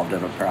involved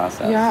of a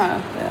process.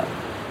 Yeah. Yeah.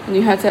 And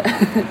you had to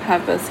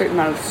have a certain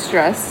amount of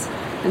stress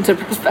into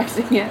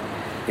perfecting it.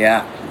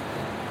 Yeah.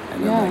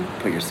 And then Yeah. like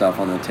put yourself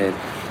on the tape.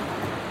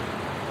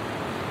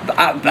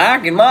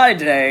 Back in my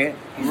day,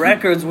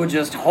 records were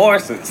just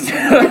horses.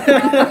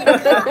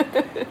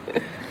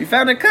 You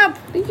found a cup.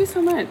 Thank you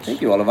so much.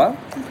 Thank you, Oliver.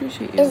 I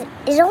appreciate you.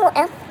 It's all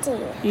empty.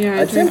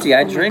 Yeah, It's empty.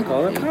 I my drink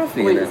all the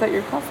coffee Wait, in is it. that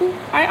your coffee?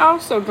 I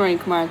also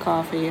drink my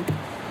coffee.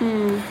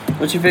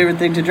 What's your favorite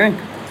thing to drink?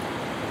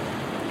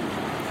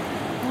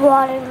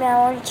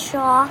 Watermelon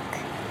chalk.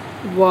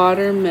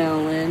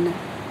 Watermelon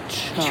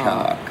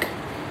chalk.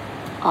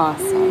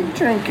 Awesome.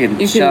 Drinking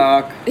You can-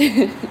 chalk.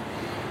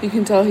 You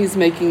can tell he's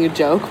making a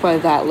joke by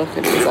that look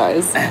in his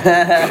eyes.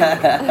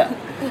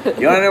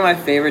 You want to know my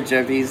favorite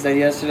joke that you said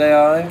yesterday,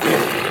 Ollie?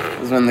 It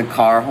was when the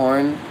car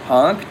horn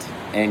honked,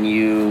 and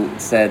you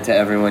said to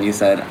everyone, you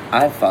said,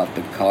 I thought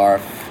the car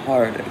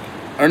farted.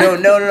 Or no,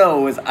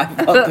 it was, I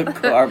thought the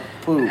car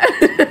pooped.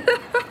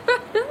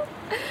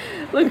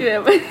 Look at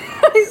him.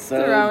 He's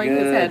So throwing his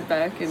good. head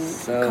back in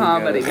So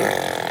comedy. good.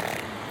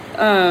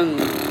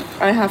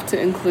 I have to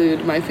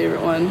include my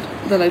favorite one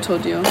that I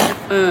told you.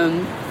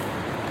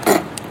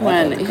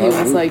 When he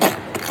was like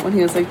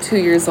 2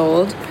 years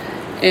old,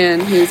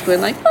 and he was going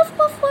like woof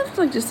woof woof,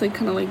 like just like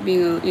kind of like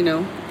being a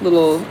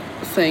little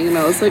thing, and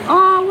I was like,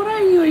 oh, what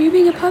are you? Are you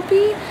being a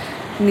puppy?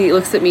 And he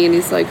looks at me and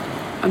he's like,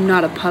 I'm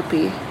not a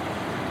puppy.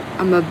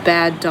 I'm a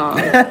bad dog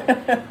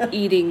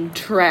eating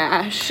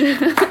trash. I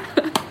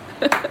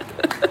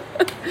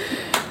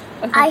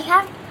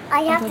have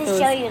thought to that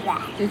show was- you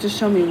that. You just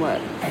show me what?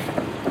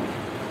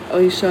 Oh,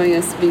 he's showing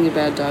us being a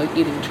bad dog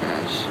eating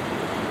trash.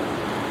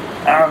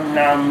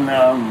 Nom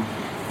nom.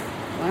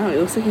 Wow, it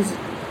looks like he's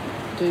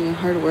doing a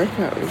hard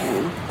workout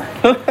routine.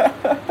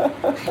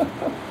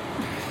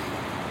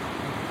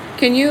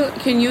 Can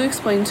you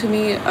explain to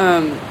me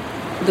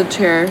the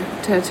chair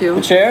tattoo?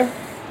 The chair?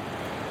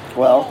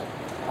 Well,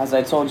 as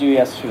I told you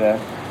yesterday.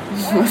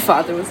 My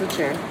father was a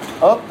chair.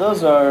 Oh,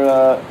 those are,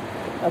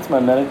 that's my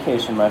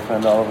medication, my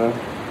friend Oliver.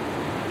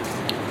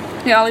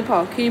 Hey, Ollie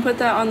Paul, can you put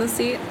that on the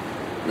seat?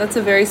 That's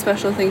a very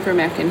special thing for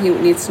Mackin. He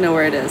needs to know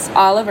where it is.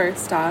 Oliver,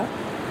 stop.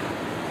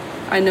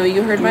 I know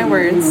you heard my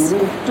words.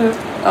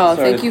 Oh, Sorry.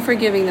 thank you for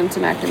giving them to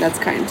Mackin. That's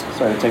kind.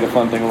 Sorry to take a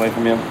fun thing away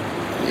from you.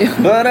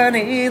 But I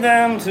need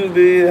them to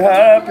be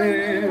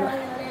happy.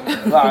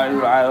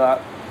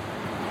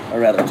 Or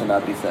rather, to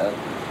not be sad.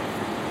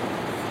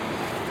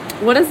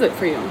 What is it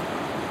for you?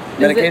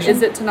 Medication?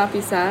 Is it to not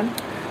be sad?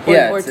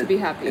 Or it's to be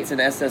happy? It's an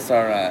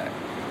SSRI.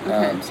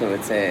 Okay. So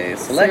it's a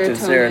selective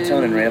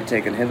serotonin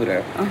reuptake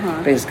inhibitor.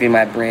 Uh-huh. Basically,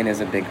 my brain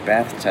is a big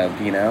bathtub,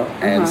 and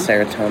Uh-huh.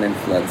 serotonin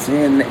floods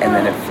in, and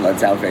then it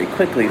floods out very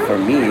quickly for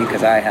me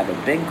because I have a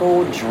big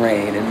old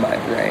drain in my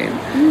brain.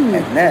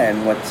 And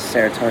then what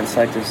serotonin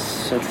selective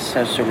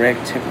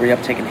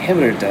reuptake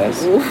inhibitor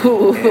does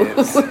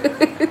is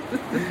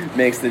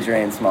makes the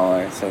drain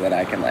smaller so that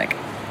I can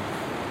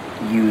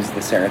use the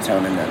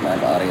serotonin that my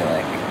body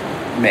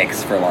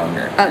makes for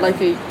longer. At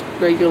like a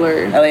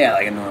regular. Oh yeah,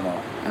 like a normal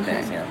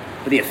Okay. thing,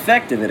 But the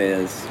effect of it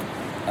is,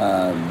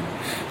 I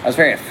was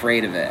very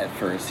afraid of it at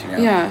first,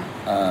 Yeah.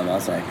 I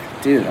was like,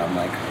 dude, I'm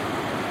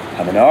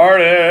an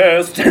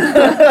artist.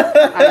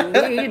 I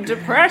need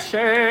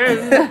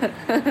depression.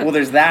 Well,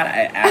 there's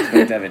that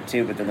aspect of it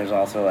too, but then there's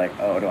also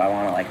oh, do I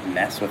want to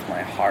mess with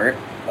my heart?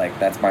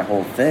 That's my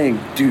whole thing,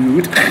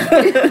 dude.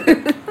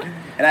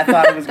 And I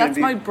thought it was going to That's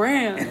be my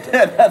brand.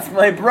 That's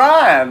my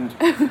brand.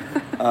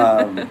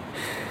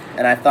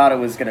 And I thought it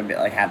was gonna be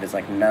have this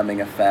numbing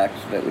effect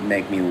that would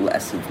make me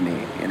less of me,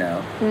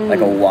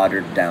 like a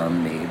watered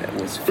down me that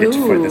was fit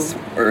for this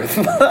earth.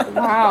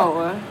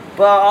 Wow.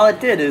 But all it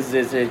did is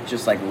it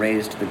just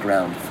raised the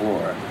ground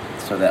floor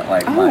so that my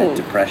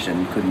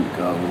depression couldn't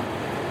go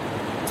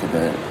to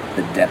the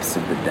depths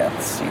of the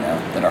depths,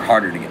 that are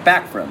harder to get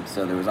back from.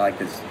 So there was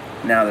this.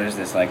 Now there's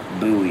this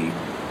buoy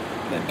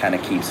that kind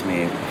of keeps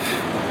me.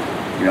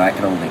 I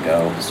can only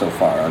go so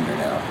far under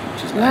now,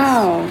 which is nice.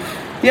 Wow.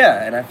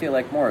 Yeah, and I feel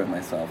more of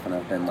myself, and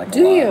I've been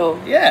Do you?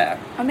 Yeah.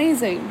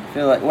 Amazing. I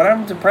feel when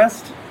I'm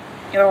depressed,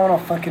 I don't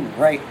want to fucking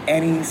write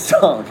any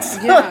songs.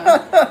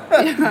 Yeah.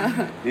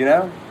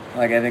 Yeah.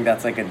 I think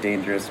that's a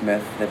dangerous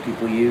myth that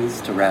people use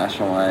to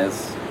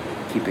rationalize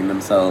keeping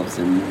themselves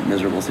in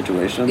miserable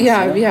situations.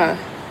 Yeah, yeah.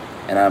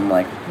 And I'm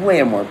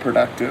way more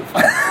productive.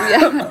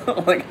 Yeah.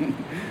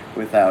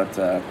 Without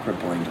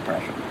crippling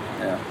depression.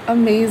 Yeah.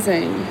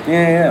 Amazing.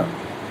 Yeah.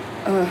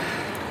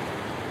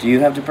 Do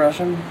you have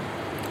depression?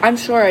 I'm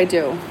sure I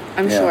do.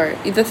 I'm Yeah. sure.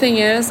 The thing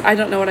is, I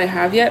don't know what I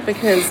have yet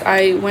because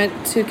I went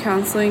to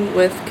counseling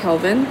with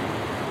Kelvin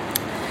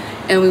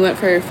and we went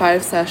for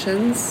 5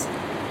 sessions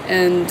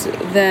and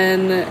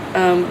then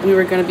we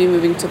were going to be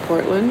moving to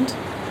Portland.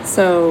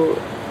 So,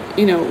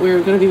 we were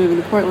going to be moving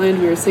to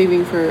Portland. We were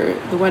saving for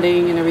the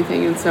wedding and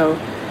everything. And so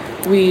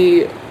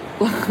we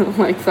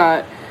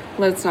thought,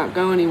 let's not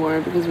go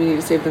anymore because we need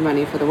to save the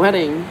money for the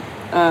wedding.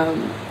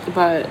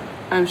 But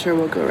I'm sure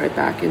we'll go right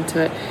back into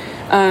it.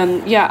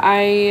 Yeah,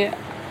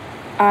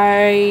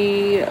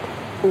 I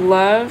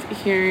love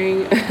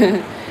hearing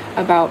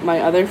about my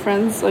other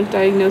friends'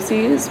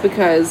 diagnoses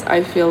because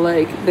I feel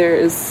there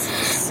is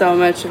so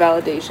much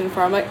validation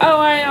for. I'm oh,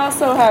 I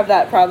also have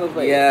that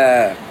probably.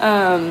 Yeah.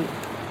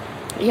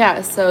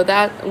 Yeah. So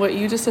that what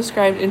you just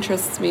described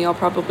interests me. I'll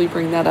probably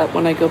bring that up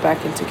when I go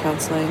back into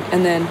counseling,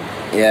 and then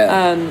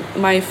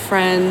my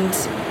friend,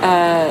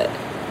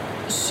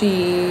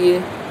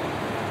 she's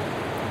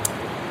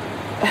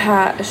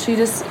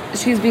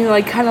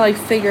being kind of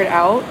figured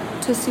out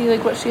to see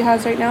like what she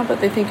has right now, but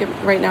they think it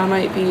right now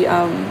might be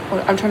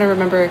I'm trying to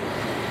remember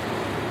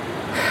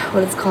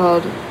what it's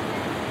called.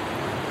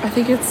 I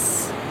think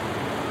it's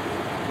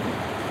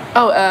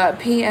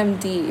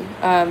PMD.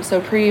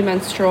 So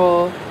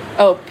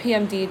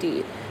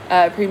PMDD.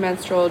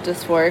 Premenstrual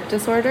dysphoric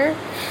disorder.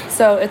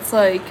 So it's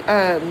like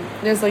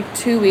there's like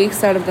 2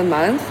 weeks out of the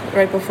month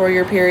right before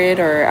your period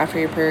or after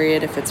your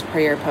period, if it's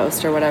pre or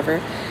post or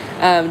whatever,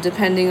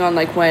 depending on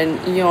like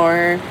when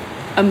your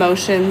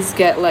emotions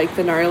get like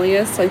the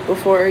gnarliest, like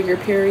before your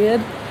period,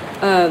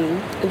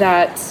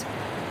 that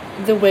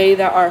the way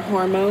that our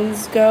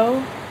hormones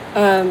go.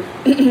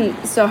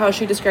 So how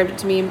she described it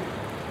to me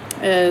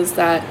is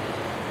that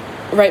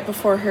right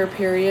before her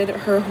period,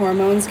 her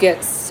hormones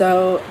get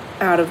so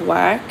out of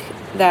whack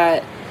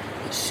that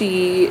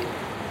she,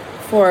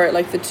 for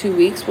like the 2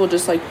 weeks, will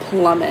just like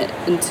plummet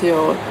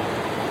into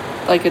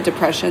like a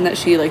depression that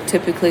she like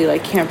typically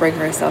like can't bring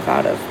herself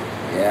out of.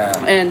 Yeah.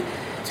 And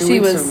 2 she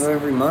weeks was of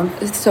every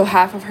month. So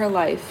half of her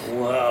life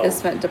Whoa. is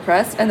spent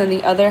depressed, and then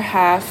the other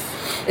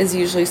half is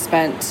usually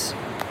spent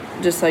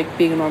just like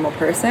being a normal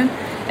person.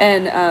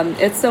 And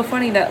it's so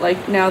funny that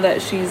like now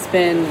that she's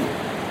been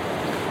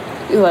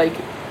like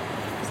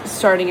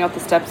starting out the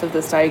steps of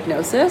this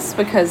diagnosis,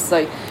 because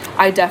like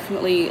I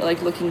definitely,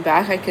 like looking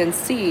back, I can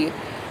see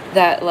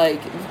that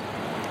like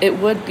it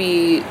would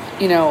be,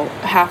 you know,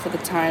 half of the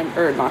time,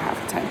 or not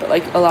half the time, but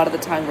like a lot of the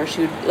time where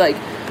she would like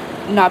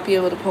not be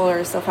able to pull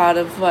herself out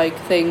of like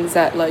things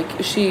that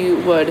like she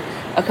would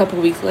a couple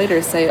weeks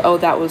later say, oh,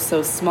 that was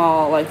so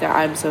small, like that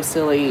I'm so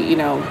silly, you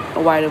know,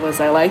 why was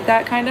I like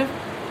that, kind of.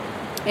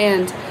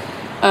 And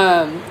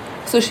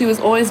so she was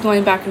always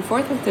going back and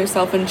forth with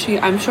herself, and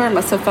I'm sure it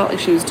must have felt like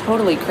she was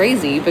totally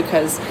crazy,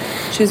 because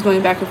she was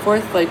going back and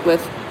forth like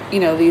with, you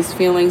know, these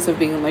feelings of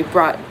being like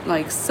brought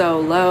like so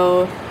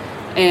low,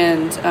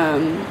 and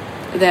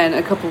then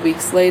a couple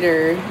weeks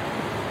later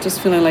just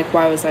feeling like,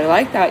 why was I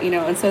like that, you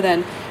know. And so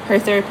then her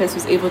therapist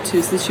was able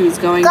to, since she was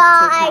going to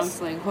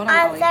counseling, hold on,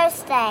 on Ollie.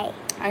 Thursday.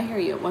 I hear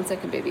you. 1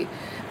 second, baby.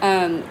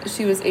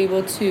 She was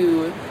able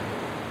to,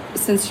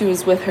 since she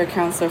was with her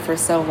counselor for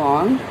so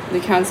long, the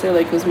counselor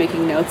like was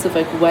making notes of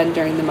like when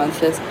during the month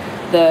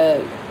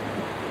the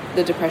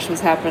depression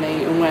was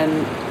happening and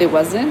when it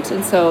wasn't,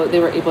 and so they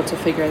were able to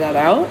figure that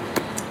out.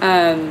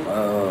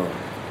 Oh.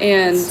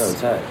 And So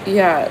tight.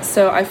 yeah,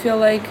 so I feel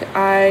like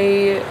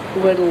I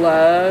would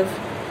love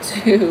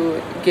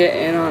to get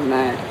in on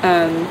that.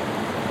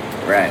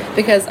 Right.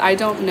 Because I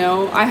don't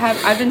know.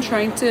 I've been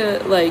trying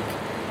to like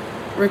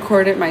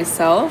record it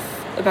myself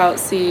about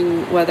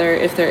seeing whether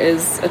if there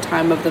is a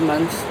time of the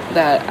month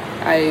that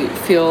I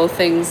feel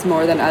things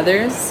more than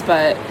others,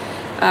 but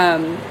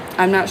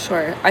I'm not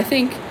sure. I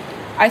think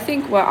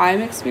what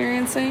I'm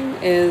experiencing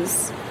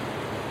is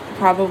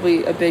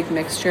probably a big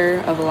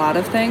mixture of a lot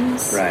of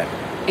things. Right.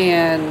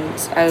 And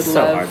I would So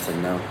love hard to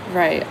know.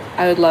 Right.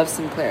 I would love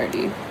some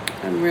clarity.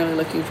 I'm really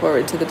looking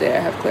forward to the day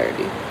I have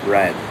clarity.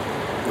 Right.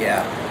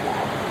 Yeah.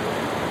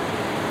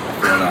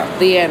 I feel that.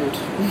 The end.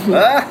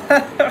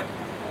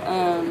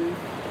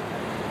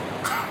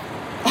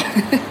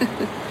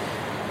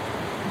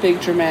 Big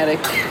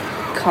dramatic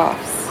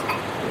coughs.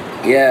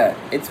 Yeah,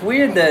 it's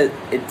weird that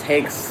it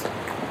takes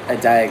a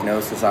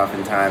diagnosis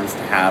oftentimes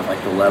to have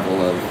like the level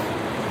of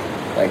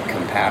like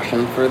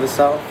compassion for the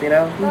self, you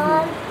know?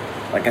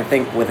 Mm-hmm. Like I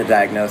think with a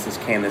diagnosis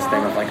came this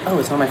thing of like, oh,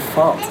 it's not my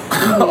fault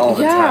all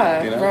the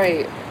time, you know?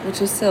 Right.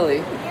 Which is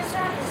silly.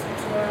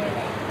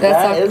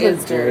 That sock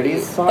is a dirty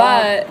sock,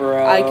 but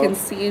bro. I can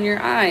see in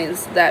your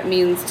eyes that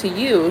means to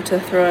you to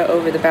throw it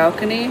over the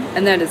balcony,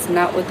 and that is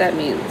not what that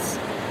means.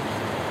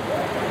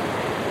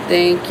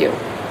 Thank you.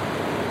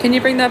 Can you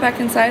bring that back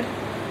inside?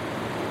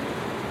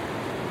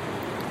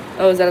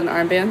 Oh, is that an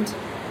armband?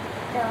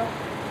 No,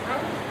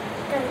 I'm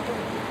going to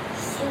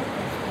shoot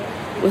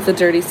with you. With a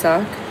dirty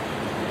sock?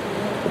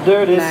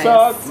 Dirty Nice.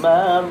 sock,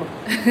 ma'am.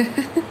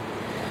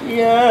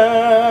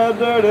 Yeah,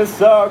 dirty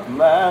sock,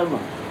 ma'am.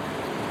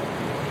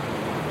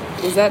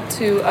 Was that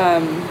to,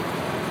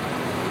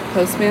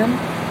 Postman?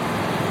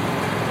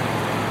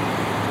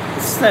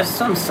 There's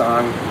some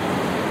song.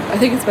 I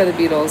think it's by the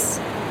Beatles.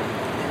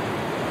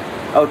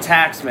 Oh,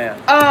 Taxman.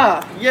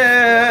 Ah!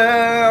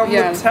 Yeah, I'm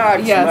the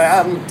Taxman.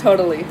 Yes,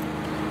 totally.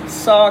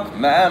 Sock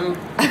man.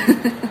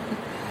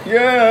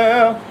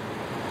 Yeah.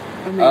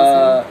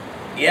 Amazing.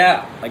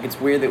 Yeah. Like it's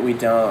weird that we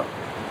don't,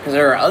 because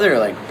there are other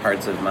like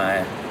parts of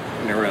my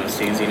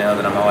neuroses, you know,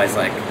 that I'm always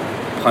like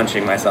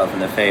punching myself in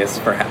the face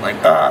for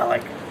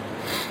like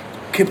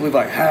can't believe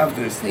I have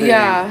this thing.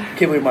 Yeah.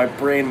 Can't believe my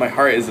brain, my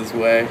heart is this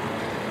way.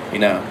 You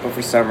know, but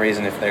for some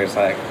reason, if there's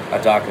like a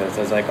doctor that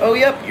says like, "Oh,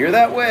 yep, you're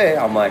that way,"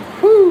 I'm like,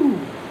 "Whoo!"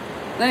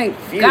 Thank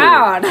Phew.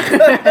 God.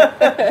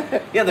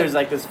 Yeah, there's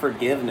like this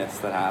forgiveness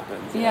that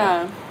happens. you know?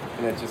 Yeah.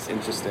 And it's just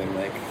interesting,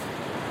 like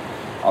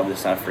all this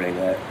suffering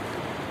that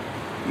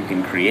you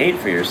can create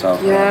for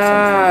yourself. around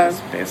Yeah.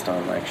 something just based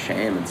on like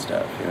shame and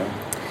stuff. You know.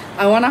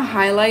 I want to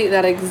highlight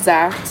that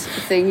exact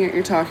thing that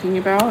you're talking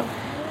about,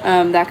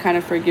 that kind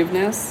of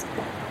forgiveness,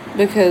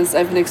 because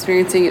I've been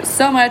experiencing it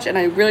so much, and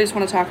I really just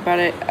want to talk about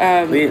it.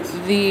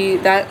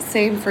 Please. That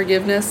same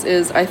forgiveness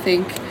is, I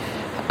think,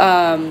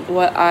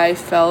 what I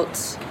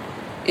felt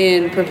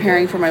in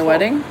preparing for my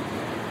wedding,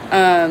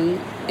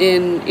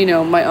 in, you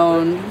know, my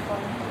own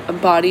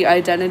body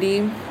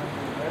identity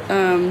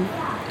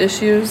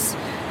issues,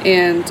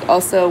 and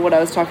also what I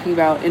was talking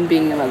about in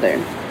being a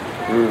mother.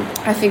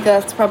 I think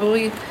that's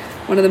probably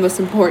one of the most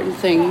important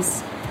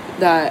things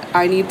that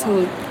I need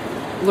to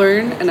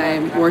learn, and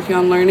I'm working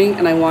on learning,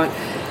 and I want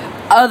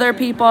other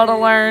people to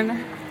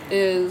learn,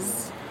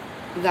 is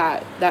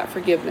that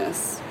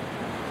forgiveness.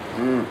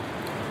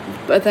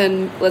 But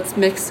then let's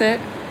mix it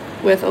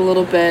with a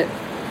little bit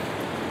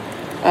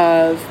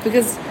of,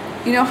 because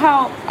you know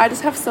how I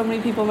just have so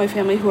many people in my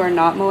family who are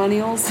not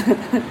millennials,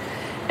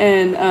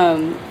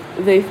 and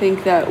they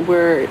think that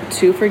we're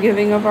too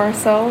forgiving of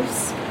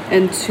ourselves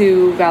and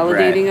too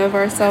validating of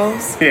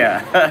ourselves.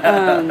 Yeah.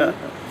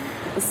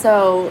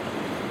 So,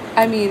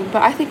 I mean,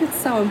 but I think it's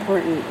so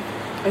important.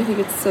 I think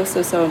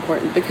it's so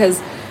important,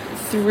 because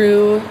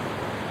through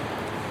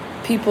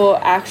people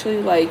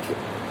actually, like,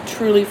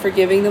 truly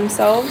forgiving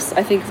themselves,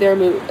 I think they're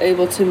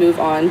able to move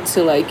on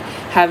to, like,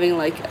 having,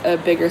 like, a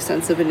bigger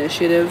sense of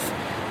initiative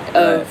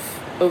of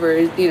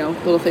over, you know,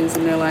 little things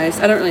in their lives.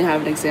 I don't really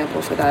have an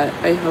example for that.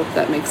 I hope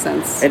that makes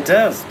sense. It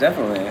does,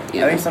 definitely.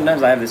 Yeah. I think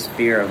sometimes I have this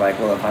fear of, like,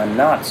 well, if I'm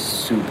not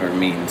super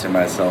mean to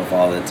myself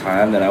all the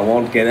time, then I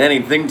won't get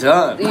anything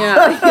done.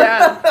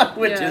 Yeah.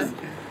 Which is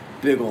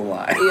big ol'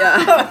 lie.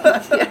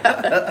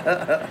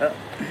 Yeah.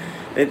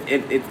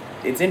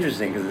 It's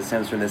interesting because it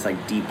stems from this, like,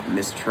 deep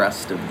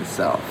mistrust of the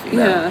self. You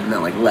know? Yeah. And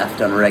then, like, left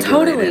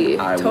unregulated,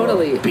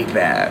 Totally. will be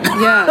bad.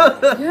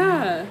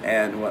 Yeah.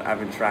 And what I've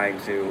been trying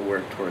to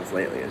work towards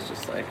lately is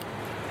just, like,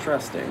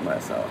 trusting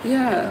myself.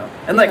 Yeah. You know?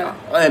 And, like,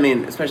 I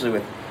mean, especially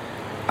with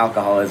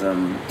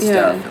alcoholism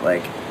stuff,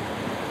 like,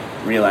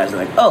 realizing,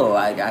 like, oh,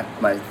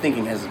 my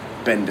thinking has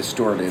been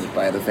distorted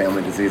by the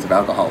family disease of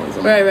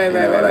alcoholism. Right. And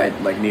I,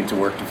 like, need to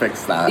work to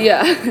fix that.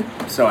 Yeah.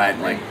 So I,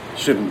 like,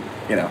 shouldn't,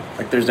 you know,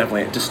 like, there's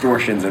definitely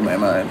distortions in my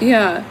mind.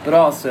 Yeah. But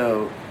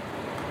also,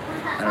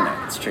 I don't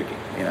know, it's tricky,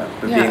 you know?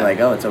 But being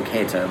like, oh, it's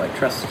okay to, like,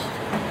 trust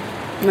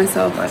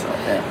myself.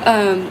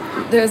 Yeah.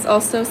 There's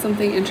also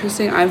something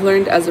interesting I've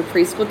learned as a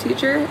preschool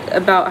teacher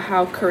about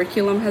how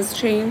curriculum has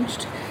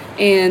changed,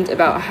 and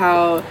about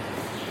how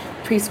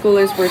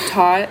preschoolers were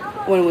taught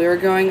when we were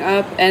growing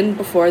up, and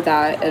before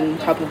that, and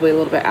probably a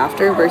little bit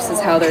after,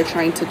 versus how they're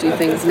trying to do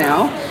things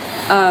now.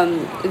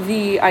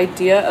 The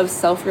idea of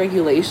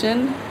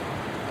self-regulation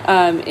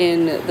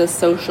in the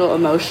social,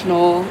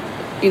 emotional,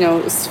 you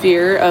know,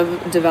 sphere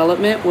of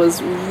development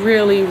was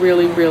really,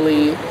 really,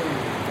 really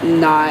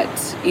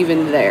not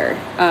even there.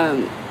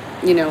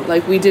 You know,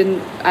 like, we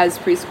didn't, as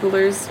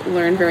preschoolers,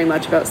 learn very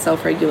much about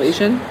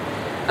self-regulation.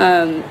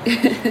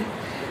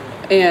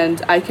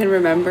 And I can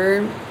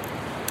remember,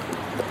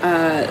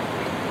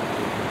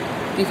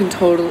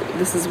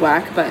 this is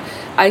whack, but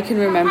I can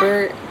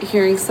remember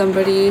hearing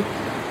somebody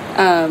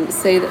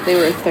say that they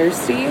were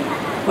thirsty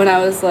when I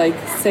was, like,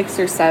 6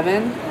 or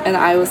 7, and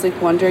I was,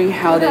 like, wondering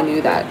how they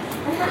knew that.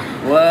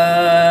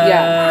 Whoa!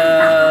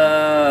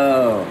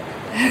 Yeah.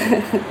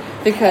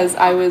 Because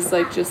I was,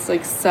 like, just,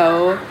 like,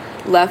 so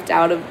left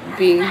out of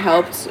being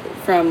helped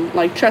from,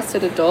 like,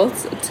 trusted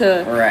adults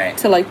to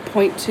like,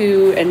 point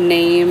to and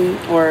name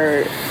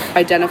or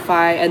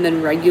identify and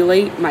then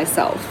regulate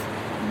myself.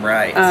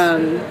 Right.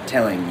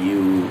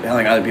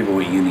 Telling other people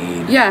what you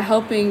need. Yeah,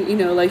 helping, you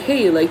know, like,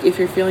 hey, like, if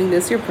you're feeling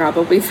this, you're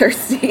probably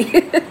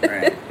thirsty.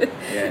 Right.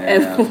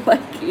 And,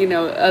 like, you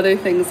know, other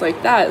things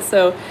like that.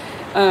 So,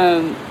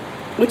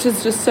 which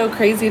is just so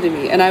crazy to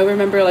me. And I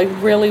remember, like,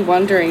 really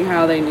wondering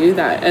how they knew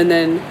that. And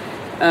then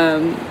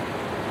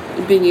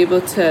being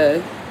able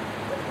to,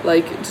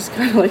 like, just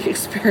kind of, like,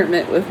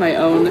 experiment with my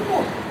own,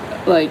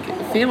 like,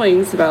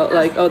 feelings about,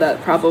 like, oh,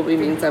 that probably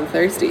means I'm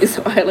thirsty.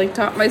 So I, like,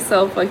 taught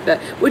myself like that,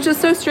 which is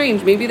so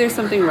strange. Maybe there's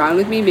something wrong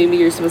with me. Maybe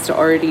you're supposed to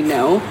already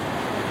know.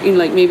 You know,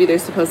 like, maybe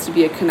there's supposed to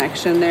be a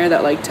connection there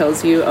that, like,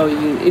 tells you, oh,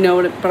 you know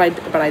what, but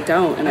I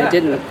don't, and I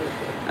didn't.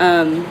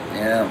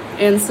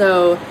 And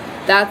so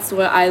that's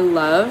what I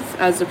love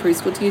as a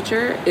preschool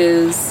teacher,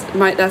 is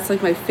that's,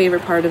 like, my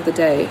favorite part of the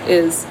day,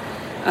 is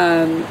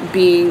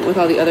being with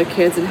all the other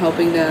kids and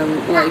helping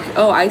them, like,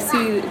 oh, I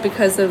see,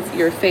 because of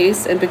your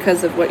face and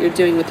because of what you're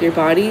doing with your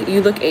body, you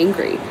look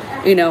angry,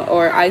 you know,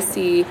 or I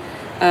see,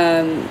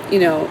 you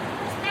know,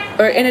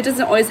 and it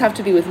doesn't always have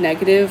to be with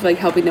negative, like,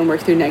 helping them work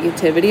through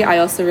negativity. I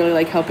also really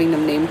like helping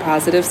them name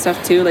positive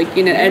stuff too, like,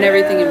 you know, and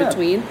everything in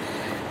between,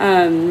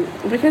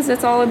 because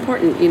it's all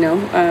important, you know,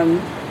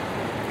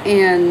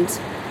 and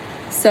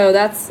so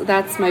that's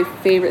my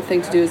favorite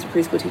thing to do as a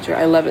preschool teacher.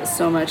 I love it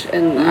so much,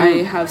 and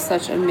I have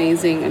such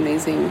amazing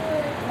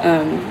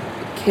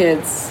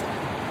kids,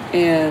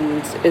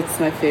 and it's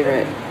my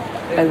favorite.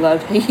 I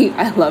love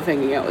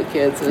hanging out with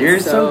kids. You're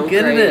so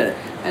good great. at it.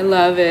 I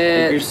love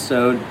it. Like, you're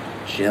so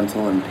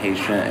gentle and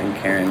patient and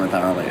caring with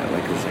Ollie.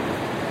 Like, it's, like,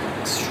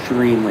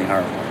 extremely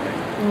heartwarming.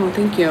 Oh,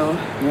 thank you.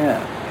 Yeah.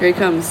 Here he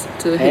comes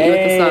to hit you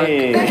with the sock.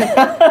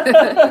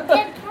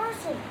 Dead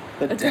person.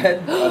 A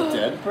dead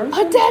person?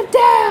 A dead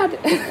dad!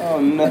 Oh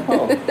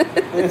no.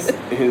 This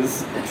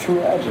is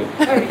tragic.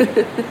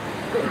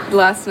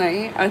 Last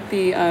night at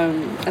the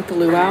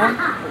luau,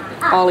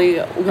 Ollie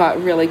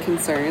got really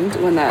concerned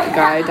when that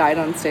guy died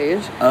on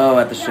stage. Oh,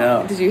 at the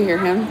show. Did you hear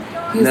him?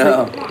 He's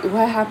No. like,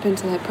 what happened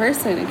to that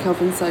person? And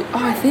Kelvin's like,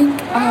 oh, I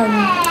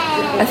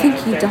think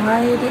he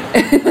died.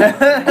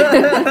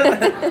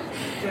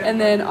 And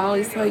then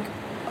Ollie's like,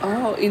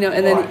 oh, and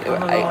then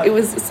it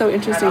was so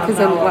interesting because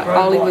then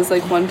Ollie was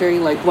like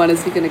wondering like, when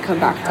is he going to come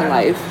back to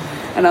life?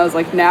 And I was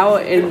like, now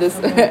in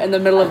the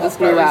middle of this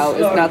luau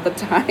is not the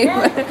time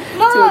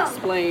to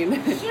explain.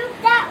 Shoot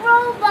that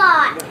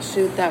robot.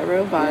 Shoot that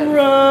robot.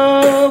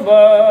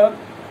 Robot.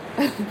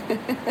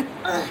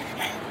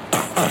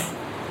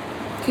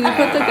 Can you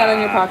put the gun in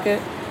your pocket?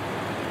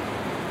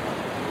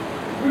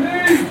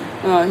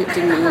 Oh, he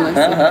didn't even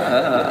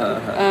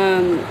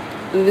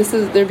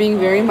listen. They're being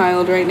very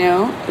mild right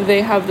now.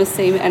 They have the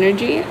same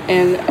energy,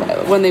 and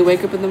when they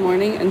wake up in the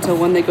morning until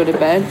when they go to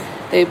bed,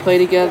 they play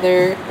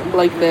together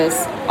like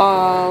this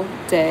all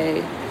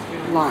day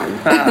long.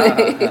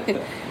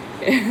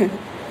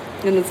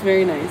 And it's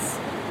very nice.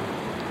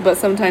 But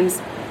sometimes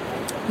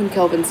when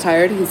Kelvin's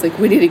tired, he's like,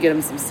 we need to get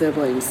him some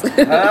siblings.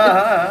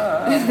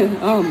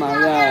 Oh my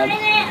god.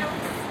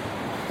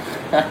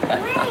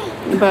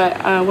 But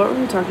what were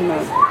we talking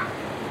about?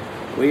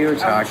 We were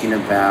talking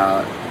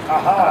about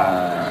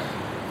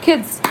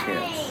Kids.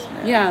 kids.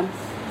 Yeah.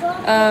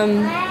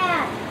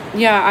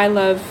 Yeah, I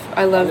love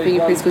being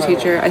a preschool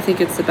teacher. I think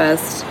it's the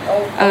best.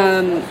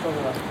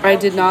 I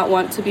did not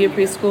want to be a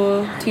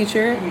preschool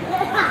teacher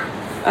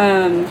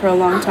for a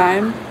long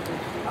time.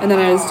 And then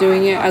I was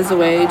doing it as a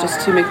way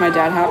just to make my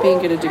dad happy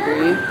and get a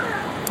degree.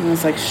 And I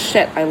was like,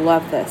 shit, I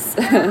love this.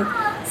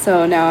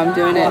 So now I'm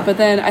doing it. But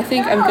then I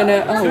think I'm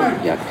gonna,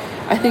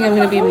 I think I'm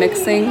gonna be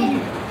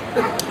mixing,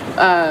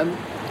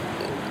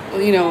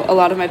 a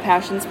lot of my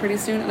passions pretty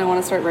soon. And I want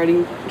to start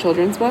writing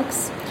children's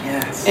books.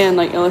 Yes. And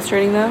like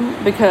illustrating them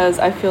because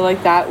I feel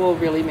like that will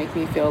really make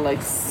me feel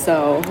like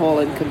so whole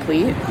and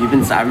complete.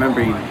 I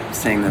remember you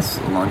saying this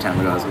a long time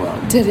ago as well.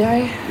 Did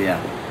I?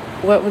 Yeah.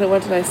 What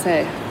did I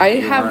say? I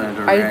wanted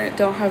to write.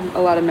 don't have a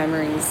lot of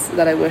memories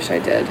that I wish I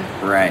did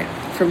Right.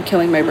 from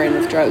killing my brain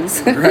with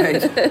drugs.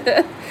 Right.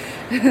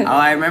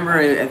 I remember,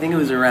 I think it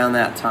was around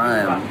that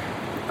time,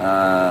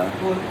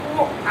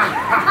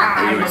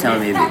 you were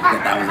telling me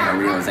that was like a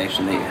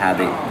realization that you had,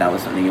 that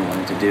was something you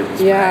wanted to do.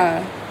 Was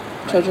Yeah.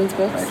 Children's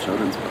books? Write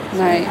children's books.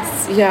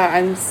 Nice. Yeah,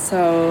 I'm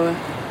so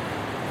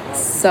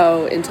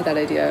into that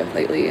idea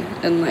lately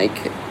and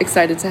like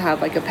excited to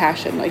have like a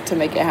passion like to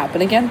make it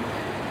happen again.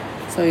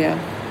 So yeah.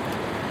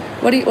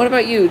 What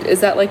about you? Is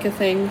that like a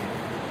thing?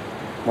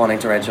 Wanting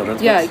to write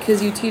children's Yeah, books?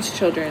 because you teach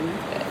children.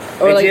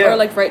 I Or do.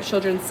 like write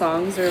children's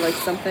songs or like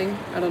something.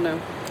 I don't know.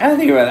 I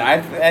think about it.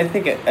 I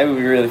think it would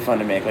be really fun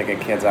to make like a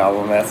kids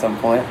album at some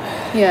point.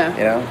 Yeah.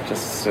 You know,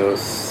 just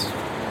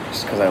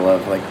because I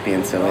love like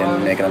being silly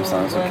and making up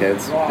songs with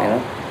kids. You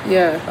know.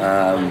 Yeah.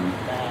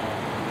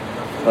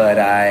 But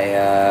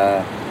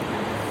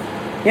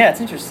it's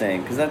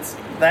interesting because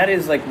that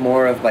is like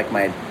more of like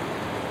my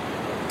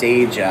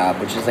day job,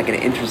 which is like an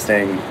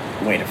interesting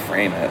way to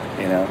frame it.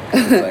 You know,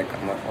 it's like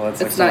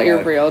It's not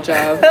your real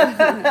job.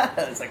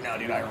 It's like, no,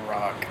 dude, I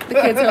rock. The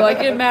kids are like,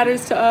 it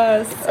matters to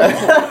us.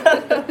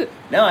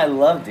 No, I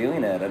love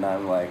doing it, and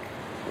I'm like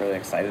really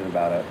excited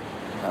about it.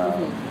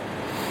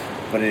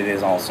 But it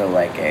is also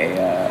like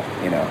a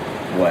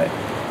what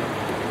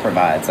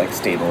provides like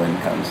stable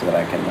income so that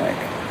I can like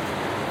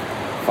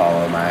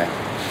follow my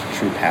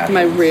true passions.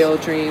 My real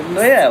dreams.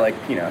 Oh yeah, like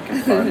I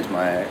can fund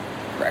my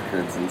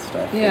records and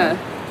stuff. Yeah.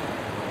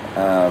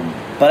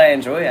 But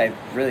I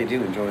really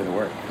do enjoy the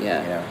work.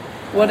 Yeah. You know?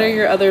 What are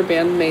your other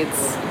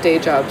bandmates' day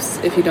jobs,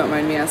 if you don't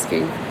mind me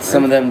asking?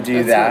 Some of them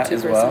do That's not that too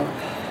as well.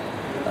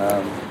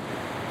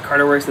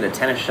 Carter works at a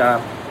tennis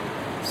shop.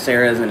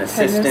 Sarah's an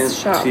assistant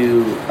shop.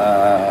 to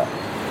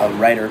a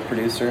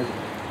writer-producer.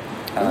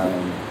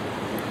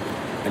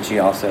 And she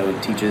also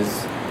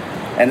teaches.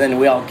 And then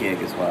we all gig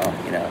as well,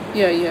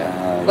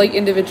 Yeah. Like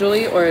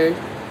individually or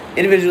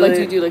individually. like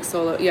do you do like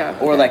solo? Yeah.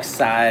 Or okay. like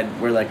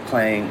we're like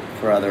playing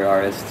for other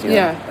artists.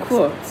 Yeah,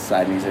 cool.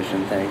 Side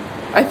musician thing.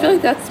 I feel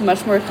like that's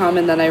much more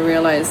common than I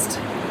realized.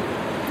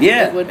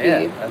 Yeah, it would be.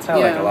 That's how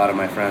like Yeah. a lot of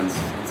my friends.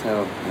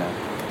 So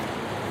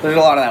there's a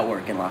lot of that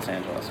work in Los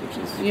Angeles, which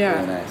is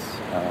really nice.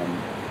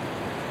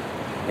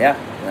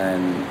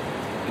 And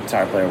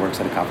guitar player works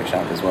at a coffee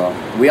shop as well.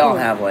 We all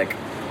have like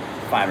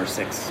 5 or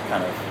 6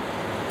 kind of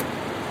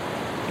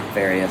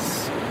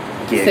various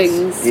gigs.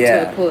 Things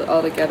to pull it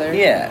all together.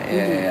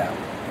 Yeah.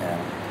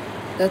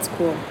 That's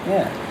cool.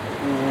 Yeah.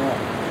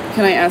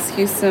 Can I ask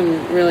you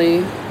some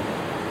really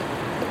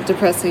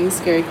depressing,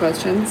 scary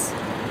questions?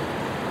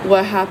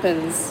 What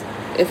happens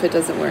if it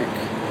doesn't work?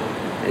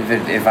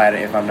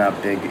 If I'm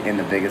not big in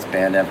the biggest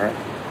band ever.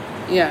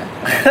 Yeah.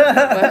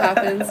 What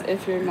happens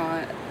if you're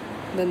not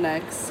the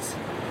next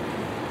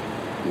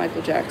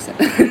Michael Jackson?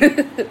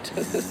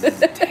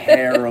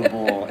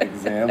 Terrible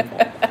example.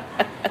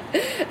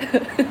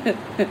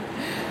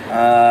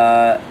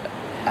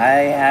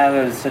 I have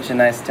just such a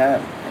nice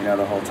time,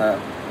 the whole time.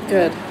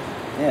 Good.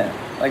 Yeah.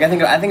 Like I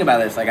think about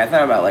this. Like I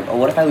thought about like, oh,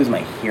 what if I lose my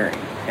hearing?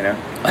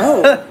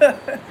 Oh.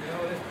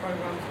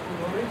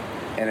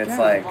 And it's Yeah.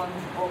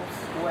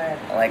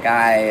 like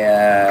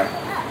I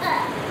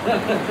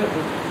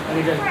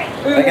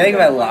think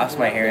if I lost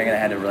my hearing and I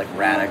had to like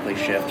radically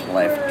shift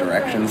life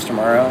directions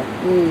tomorrow,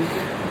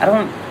 I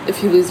don't.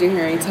 If you lose your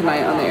hearing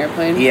tonight on the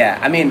airplane. Yeah,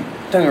 I mean,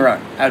 don't get me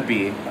wrong, I would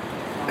be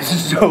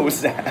so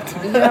sad.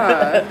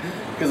 Yeah.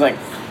 Because like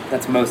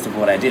that's most of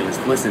what I do is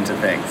listen to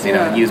things,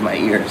 Yeah. and use my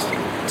ears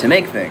to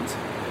make things.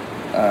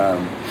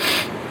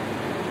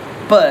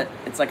 But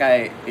it's like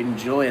I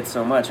enjoy it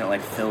so much and it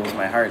like fills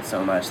my heart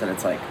so much that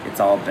it's like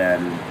it's all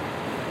been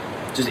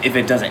just if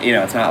it doesn't,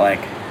 it's not like,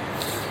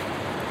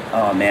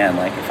 oh man,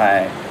 like if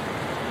I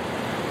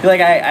feel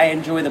like I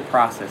enjoy the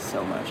process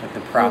so much. Like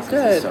the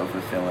process is so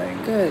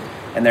fulfilling. Good.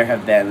 And there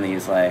have been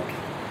these like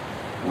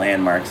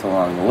landmarks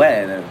along the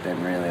way that have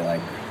been really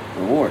like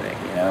rewarding,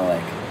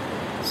 like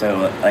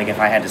so like if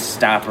I had to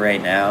stop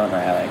right now and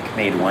I like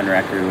made one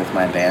record with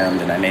my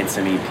band and I made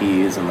some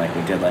EPs and like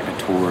we did like a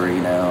tour,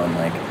 and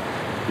like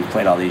we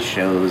played all these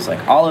shows,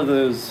 like all of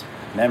those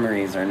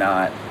memories are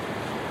not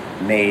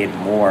made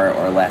more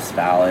or less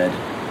valid.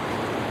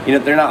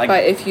 They're not like.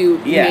 But if you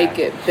make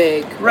it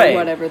big, right? Or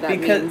whatever that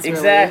means.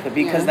 Exactly,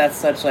 really. because that's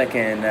such like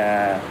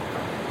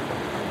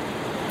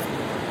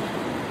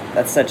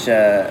that's such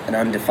an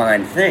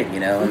undefined thing,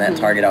 and that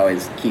target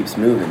always keeps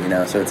moving,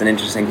 So it's an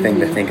interesting thing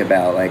to think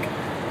about, like,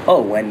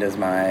 oh, when does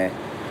my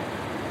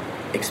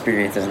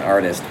experience as an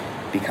artist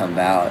become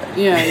valid?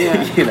 Yeah,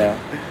 yeah.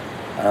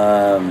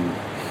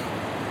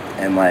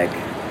 And like.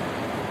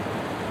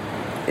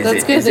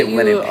 That's good that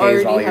you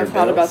already have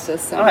thought about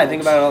this so much. I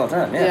think about it all the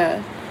time,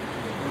 Yeah.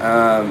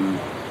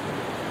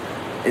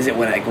 Is it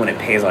when it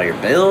pays all your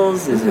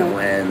bills? Is it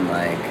when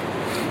like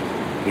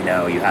you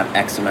have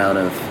X amount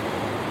of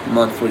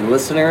monthly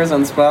listeners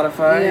on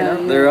Spotify? Yeah.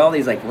 There are all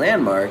these like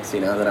landmarks,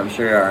 that I'm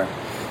sure are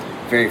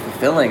very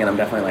fulfilling, and I'm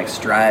definitely like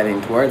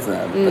striving towards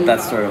them. But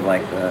that's sort of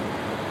like the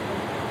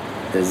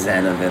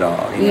zen of it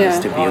all, is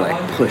to be like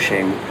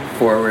pushing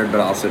forward, but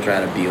also try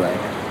to be like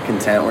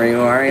content where you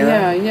are.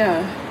 Yeah,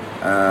 yeah.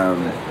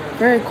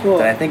 Very cool.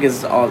 That I think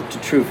is all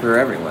true for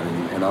everyone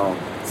in all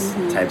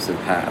types of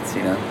paths,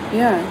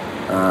 Yeah.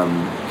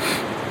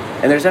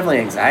 And there's definitely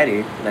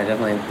anxiety, and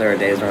there are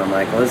days where I'm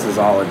like, well, this is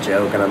all a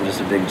joke, and I'm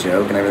just a big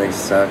joke, and everything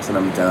sucks, and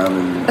I'm dumb,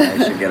 and I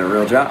should get a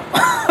real job.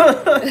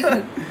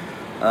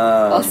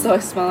 Also, I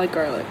smell like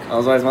garlic.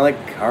 Also, I smell like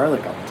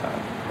garlic all the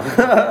time.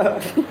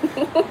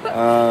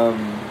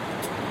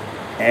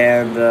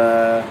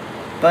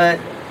 But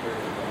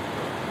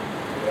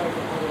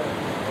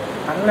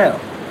I don't know.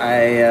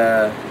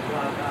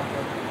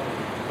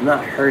 I'm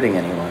not hurting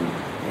anyone,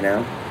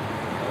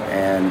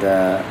 and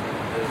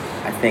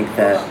I think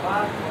that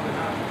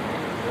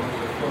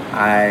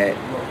I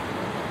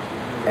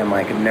am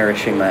like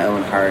nourishing my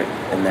own heart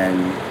and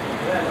then,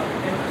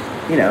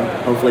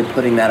 hopefully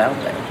putting that out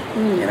there,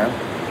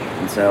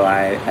 and so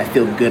I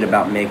feel good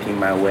about making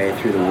my way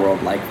through the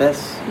world like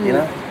this,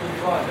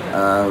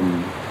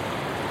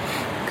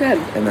 Good.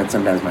 And then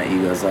sometimes my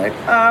ego's like,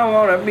 I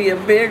want to be a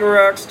big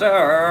rock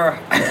star.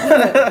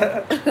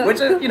 Which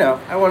is,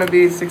 I want to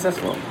be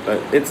successful. But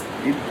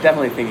you're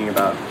definitely thinking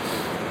about,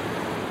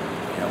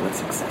 what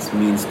success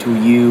means to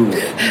you.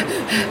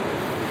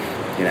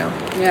 Yeah.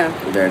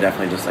 There are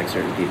definitely just like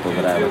certain people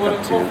that I look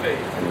up to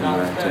and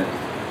admire too.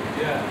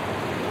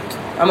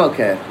 I'm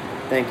okay.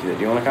 Thank you. Do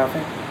you want a coffee?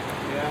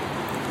 Yeah.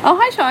 Oh,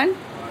 hi, Sean.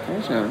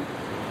 Hey, Sean.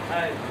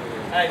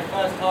 Hey,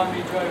 first time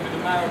you drove in a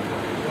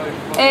marathon.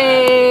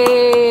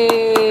 Hey.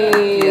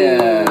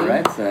 Yeah,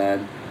 right side.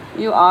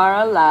 You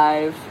are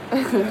alive.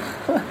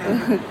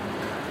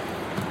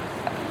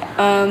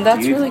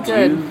 That's really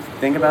good. Do you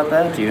think about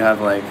that? Do you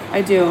have like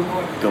I do.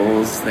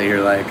 goals that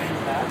you're like?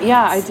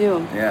 Yeah, I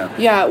do. Yeah.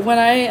 Yeah, when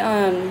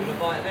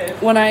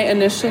I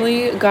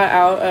initially got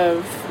out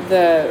of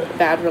the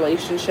bad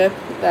relationship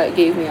that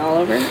gave me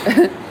Oliver,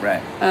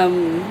 Right.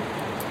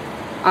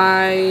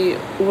 I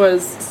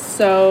was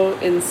so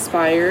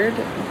inspired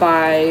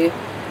by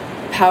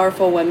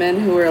powerful women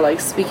who were like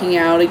speaking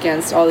out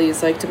against all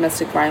these like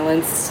domestic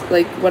violence,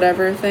 like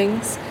whatever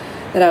things,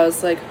 that I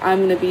was like,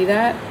 I'm gonna be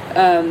that.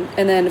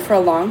 And then for a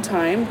long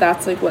time,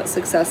 that's like what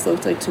success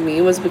looked like to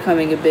me, was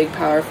becoming a big,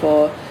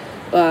 powerful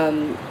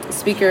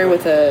speaker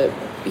with a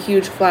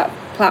huge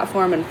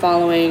platform and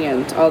following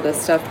and all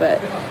this stuff.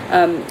 But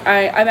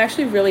I'm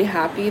actually really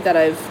happy that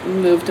I've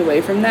moved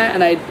away from that,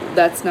 and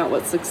that's not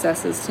what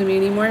success is to me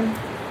anymore.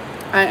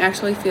 I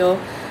actually feel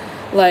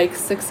like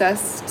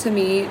success to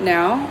me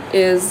now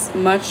is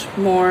much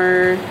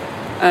more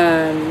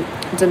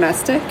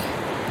domestic,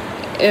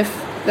 if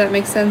that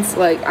makes sense.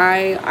 Like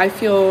I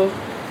feel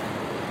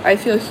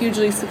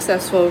hugely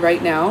successful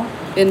right now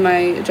in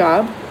my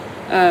job.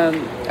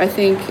 I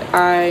think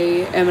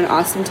I am an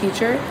awesome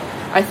teacher.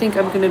 I think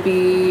I'm going to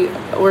be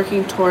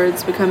working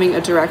towards becoming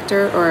a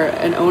director or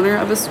an owner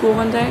of a school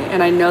one day,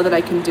 and I know that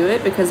I can do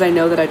it because I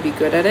know that I'd be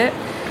good at it.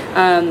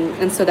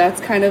 And so that's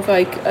kind of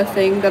like a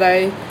thing that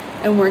I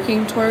am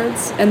working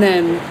towards. And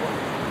then,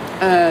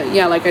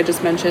 yeah, like I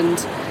just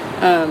mentioned,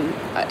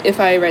 if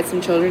I write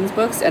some children's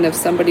books and if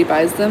somebody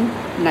buys them,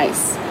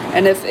 nice.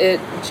 And if it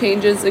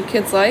changes a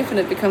kid's life and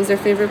it becomes their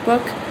favorite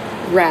book,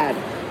 rad.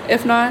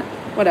 If not,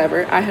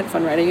 whatever. I had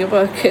fun writing a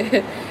book.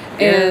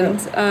 And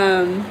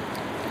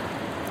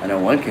I know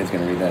one kid's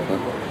gonna read that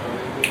book.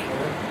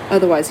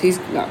 otherwise he's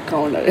not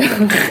going to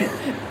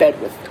bed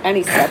with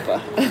any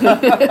supper.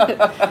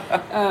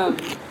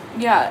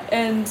 Yeah,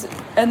 and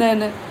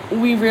then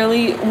we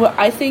really,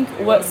 I think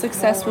what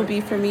success will be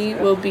for me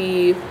will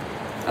be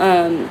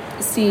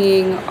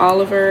seeing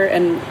Oliver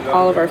and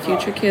all of our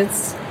future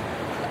kids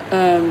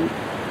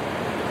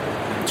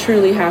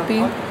truly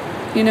happy,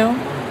 you know.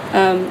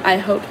 I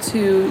hope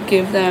to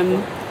give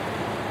them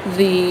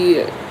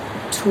the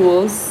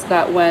tools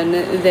that when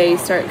they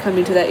start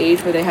coming to that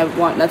age where they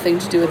want nothing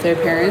to do with their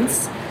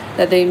parents,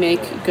 that they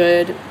make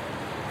good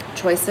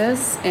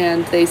choices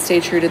and they stay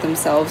true to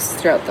themselves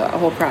throughout the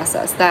whole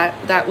process.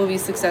 That will be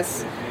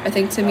success, I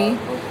think, to me.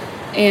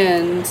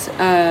 And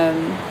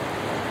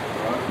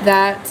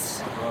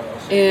that,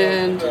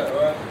 and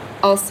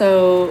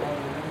also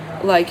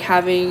like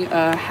having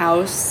a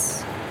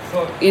house,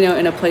 you know,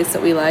 in a place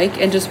that we like,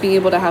 and just being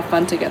able to have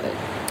fun together.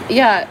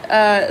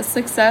 Yeah,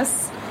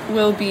 success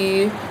will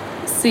be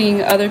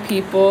seeing other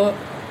people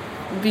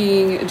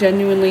being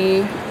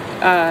genuinely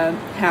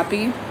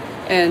happy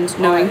and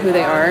knowing who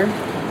they are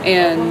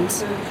and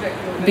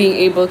being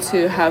able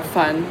to have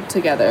fun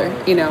together,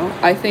 you know.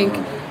 I think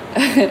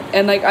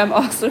and like I'm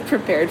also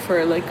prepared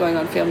for like going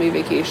on family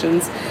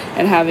vacations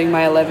and having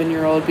my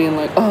 11-year-old being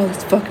like, oh,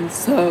 this fucking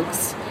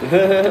sucks.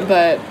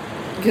 But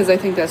because I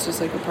think that's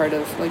just like a part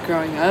of like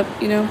growing up,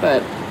 you know.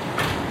 But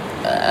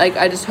like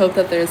I just hope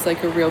that there's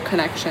like a real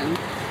connection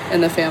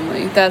in the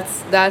family.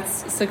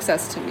 That's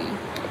success to me,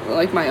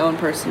 like my own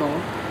personal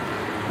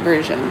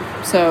version.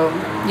 So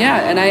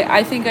yeah, and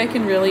I think I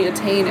can really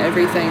attain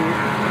everything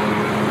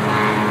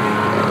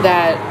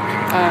that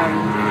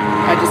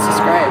I just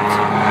described.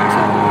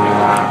 So.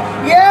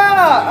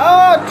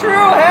 Yeah, true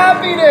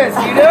happiness,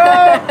 you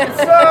know?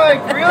 It's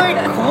like really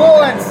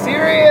cool and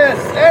serious.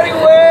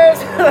 Anyways.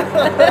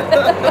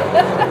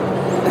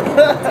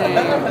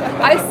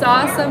 I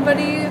saw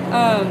somebody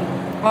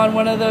on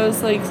one of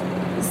those like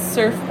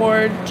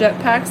surfboard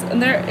jetpacks,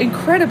 and they're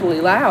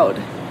incredibly loud.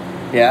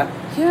 Yeah?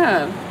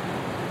 Yeah.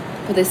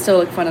 But they still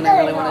look fun and I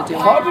really want to do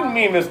it. Pardon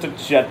me, Mr.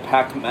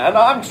 Jetpack Man.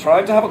 I'm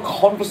trying to have a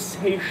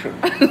conversation.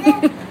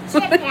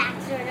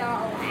 Jetpacks are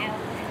not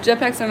allowed.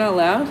 Jetpacks are not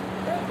allowed?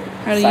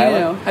 How do you Silent?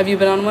 know? Have you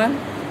been on one?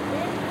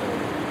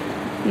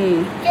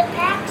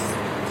 Jetpacks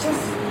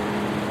just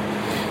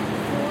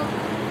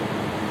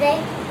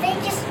they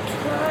just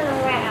turn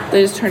around.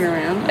 They just turn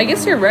around. I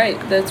guess you're right.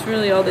 That's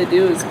really all they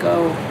do is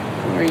go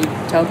where you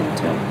tell them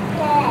to.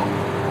 Yeah.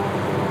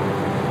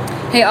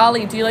 Hey,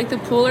 Ollie, do you like the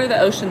pool or the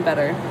ocean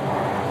better?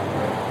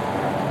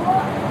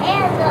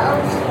 And the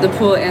ocean. The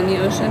pool and the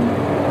ocean?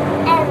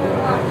 And the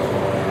water.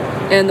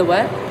 And the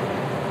what?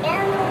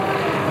 And the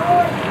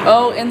water.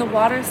 Oh, and the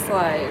water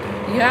slide.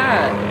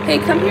 Yeah. Hey,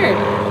 come here.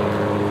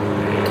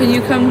 Can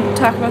you come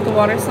talk about the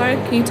water slide?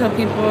 Can you tell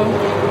people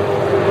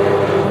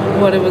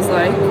what it was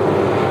like?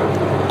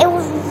 It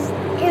was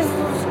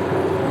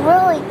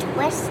really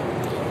twisty.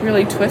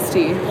 Really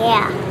twisty.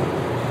 Yeah.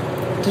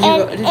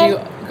 Did you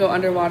go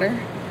underwater?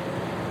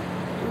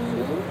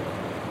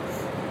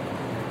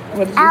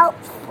 What did you? Out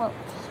float.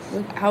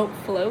 Without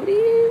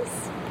floaties?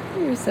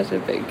 You're such a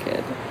big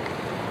kid.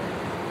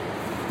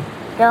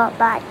 Don't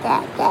like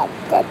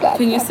that.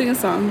 Can you sing a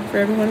song for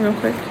everyone real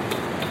quick?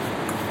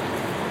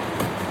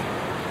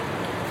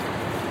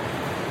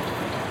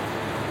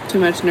 Too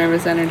much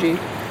nervous energy.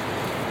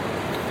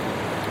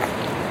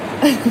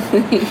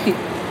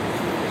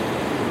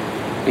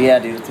 But yeah,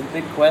 dude, it's a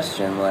big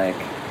question. Like,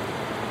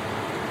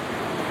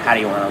 how do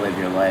you want to live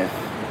your life?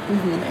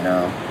 Mm-hmm. You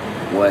know,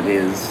 what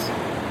is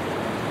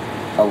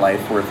a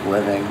life worth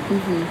living?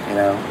 Mm-hmm. You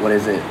know, what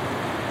is it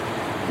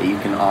that you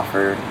can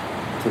offer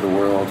to the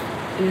world?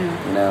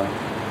 Yeah. You know?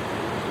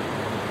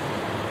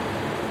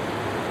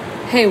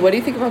 Hey, what do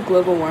you think about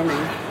global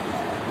warming?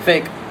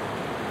 Fake.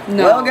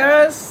 No. Well,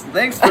 guys,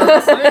 thanks for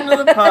listening to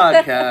the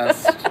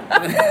podcast.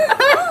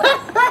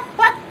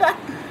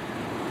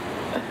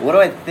 What do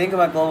I think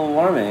about global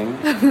warming?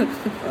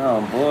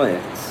 Oh boy,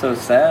 it's so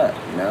sad,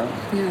 you know?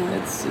 Yeah.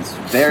 It's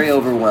very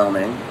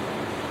overwhelming.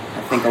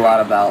 I think a lot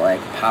about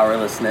like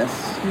powerlessness,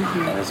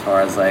 Mm-hmm. and as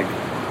far as like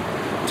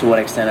to what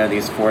extent are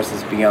these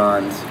forces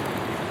beyond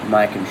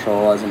my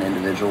control as an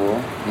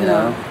individual, you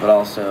know? Yeah. But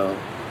also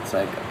it's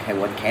like, okay,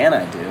 what can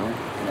I do,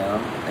 you know?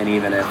 And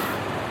even if,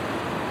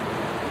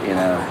 you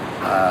know,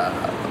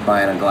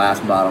 buying a glass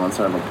bottle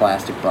instead of a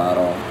plastic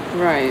bottle,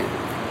 Right.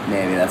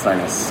 maybe that's not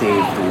going to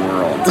save the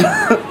world.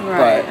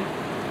 Right.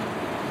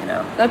 But, you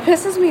know, That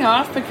pisses me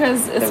off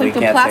because it's That we like the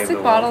can't save plastic the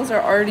world. bottles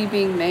are already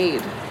being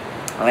made.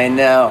 I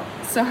know.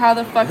 So how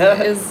the fuck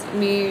is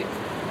me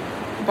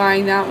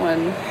buying that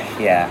one?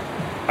 Yeah.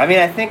 I mean,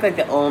 I think like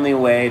the only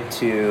way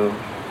to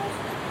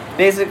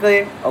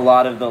basically a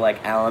lot of the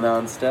like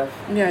Al-Anon stuff,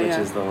 Yeah, which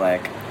yeah. is the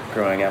like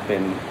growing up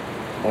in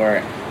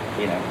or,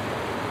 you know,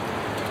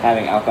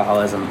 having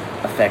alcoholism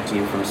affect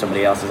you from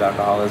somebody else's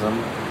alcoholism,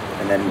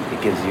 and then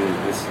it gives you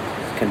this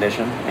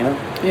condition, you know?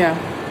 Yeah.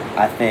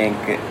 I think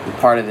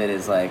part of it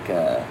is like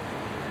an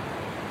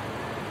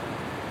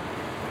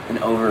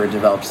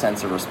overdeveloped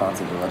sense of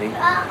responsibility.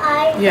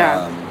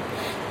 Yeah.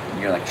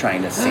 You're like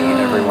trying to save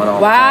everyone all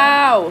the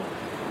time.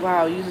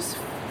 Wow, you just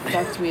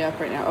fucked me up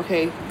right now.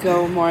 Okay,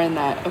 go more in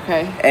that.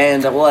 Okay.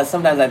 And well,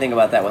 sometimes I think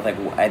about that with like,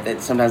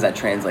 sometimes that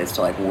translates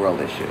to like world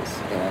issues,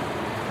 you know?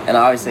 And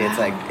obviously it's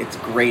like, it's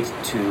great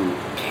to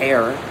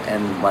care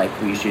and like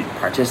we should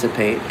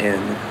participate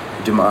in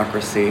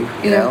democracy,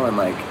 you know? And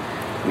like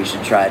we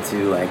should try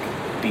to like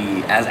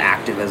be as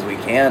active as we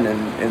can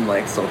in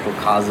like social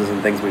causes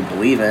and things we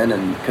believe in,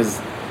 and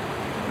because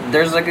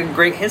there's like a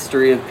great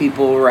history of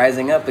people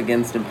rising up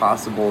against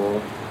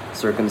impossible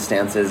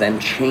circumstances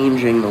and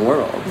changing the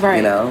world, right?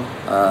 You know,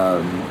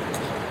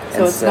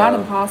 so it's not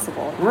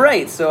impossible,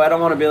 right? So I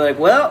don't want to be like,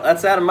 well,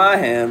 that's out of my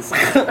hands,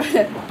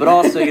 but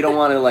also you don't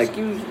want to like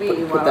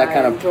put that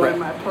kind of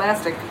my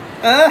plastic.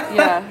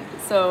 Yeah,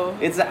 so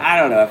it's, I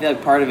don't know. I feel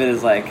like part of it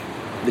is like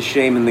the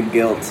shame and the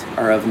guilt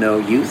are of no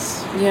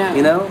use. Yeah,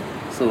 you know.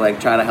 So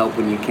like try to help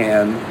when you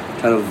can.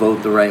 Try to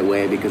vote the right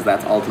way because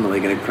that's ultimately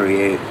going to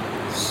create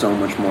so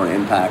much more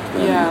impact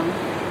than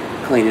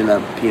cleaning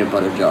up peanut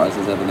butter jars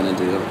is ever going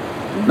to do.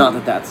 Mm-hmm. Not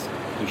that that's,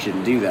 you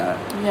shouldn't do that.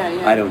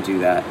 Yeah. I don't do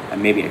that.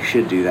 And maybe I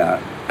should do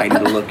that. I need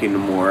to look into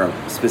more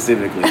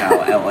specifically how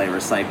LA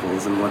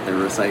recycles and what they're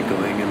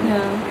recycling, and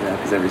you know,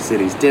 because every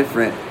city's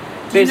different.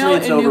 Basically,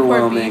 it's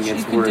overwhelming. You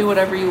can do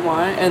whatever you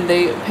want, and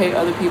they pay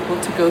other people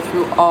to go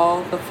through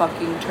all the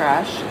fucking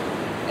trash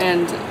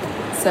and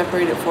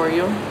separate it for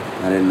you.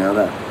 I didn't know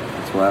that.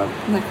 That's wild.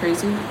 Isn't that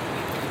crazy?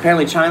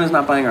 Apparently China's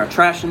not buying our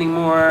trash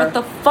anymore. What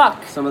the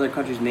fuck? Some other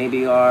countries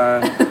maybe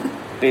are.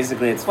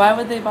 Basically, it's... Why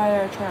would they buy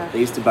our trash? They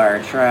used to buy our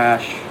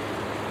trash.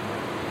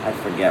 I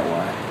forget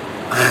why.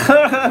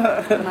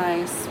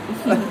 Nice.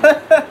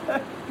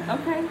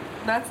 Okay,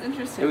 that's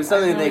interesting. It was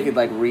something they could,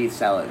 like,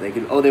 resell it.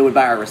 They would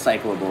buy our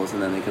recyclables,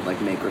 and then they could,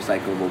 like, make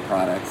recyclable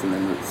products and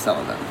then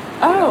sell them.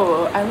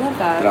 Oh, I love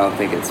that. But I don't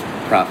think it's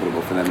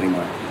profitable for them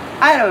anymore.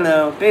 I don't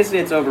know. Basically,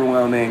 it's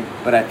overwhelming,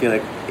 but I feel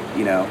like,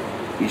 you know,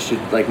 you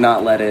should, like,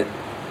 not let it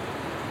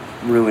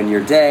ruin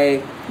your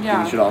day.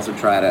 Yeah. You should also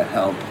try to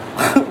help.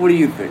 What do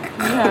you think?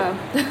 Yeah.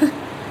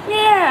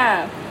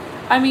 Yeah.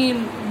 I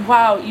mean,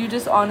 wow, you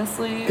just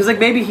honestly... Because, like,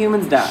 maybe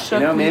humans die, you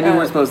know? Maybe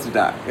we're supposed to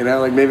die, you know?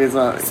 Like, maybe it's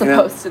not...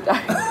 Supposed to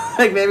die.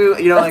 Like,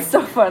 maybe, you know, That's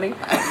so funny.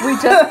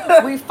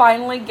 We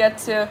finally get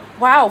to,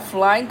 wow,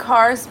 flying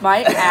cars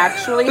might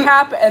actually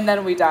happen, and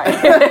then we die.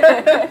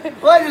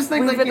 Well, I just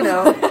think, like, you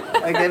know,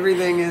 like,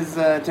 everything is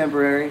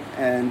temporary,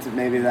 and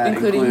maybe that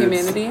including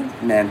includes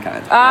humanity?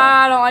 Mankind.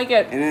 I don't like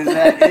it. And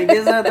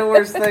is that the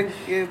worst thing?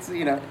 It's,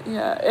 you know...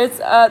 Yeah, it's,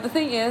 the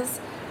thing is...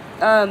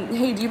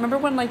 hey, do you remember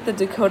when, like, the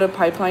Dakota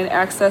pipeline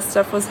access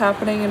stuff was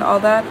happening and all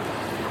that?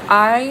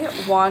 I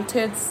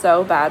wanted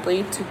so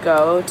badly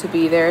to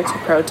be there to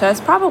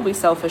protest, probably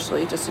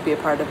selfishly, just to be a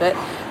part of it.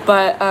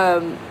 But,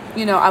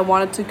 you know, I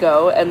wanted to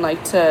go and,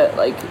 like,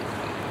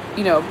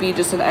 you know, be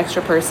just an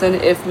extra person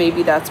if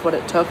maybe that's what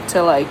it took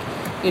to, like,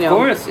 you know. Of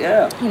course,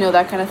 yeah. You know,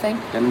 that kind of thing.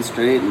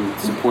 Demonstrate and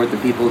support the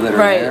people that are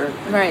there.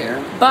 Right.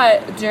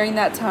 But during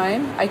that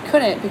time, I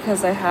couldn't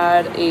because I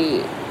had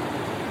a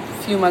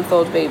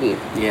few-month-old baby.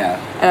 Yeah.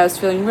 And I was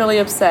feeling really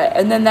upset.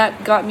 And then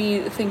that got me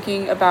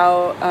thinking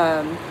about,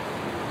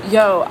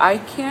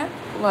 I can't,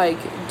 like,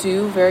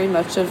 do very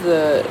much of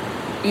the,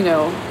 you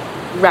know,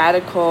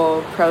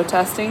 radical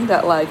protesting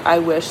that, like, I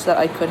wish that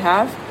I could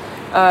have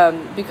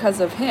because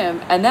of him.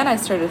 And then I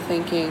started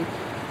thinking,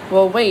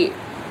 well, wait,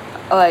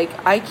 like,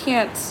 I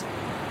can't,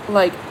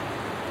 like,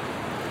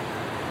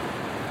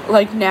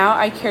 now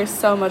I care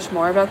so much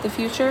more about the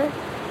future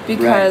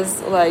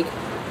because, like,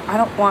 I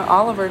don't want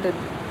Oliver to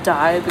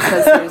die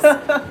because there's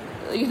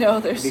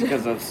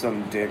because of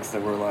some dicks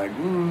that were like,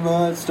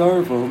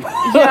 styrofoam.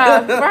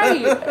 Yeah,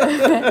 right.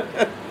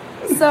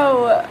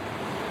 So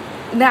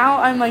now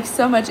I'm, like,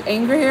 so much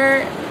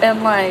angrier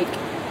and like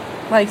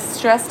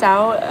stressed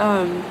out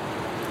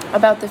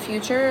about the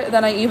future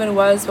than I even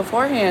was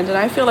beforehand, and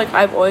I feel like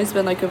I've always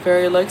been, like, a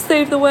very, like,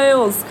 save the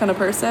whales kind of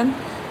person.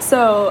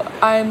 So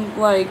I'm,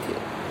 like,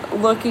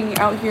 looking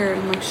out here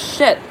and I'm like,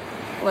 shit,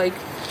 like,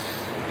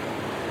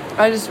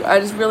 I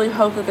just really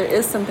hope that there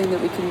is something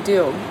that we can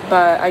do,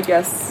 but I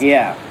guess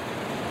there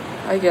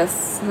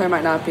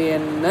might not be,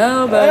 and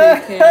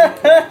nobody can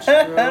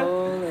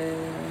control it.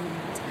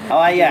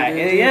 Oh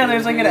yeah.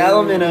 There's, like, an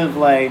element of,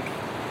 like,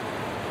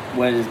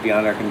 what is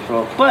beyond our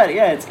control, but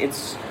yeah,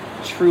 it's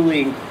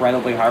truly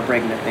incredibly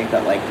heartbreaking to think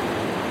that, like,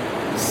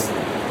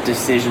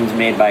 decisions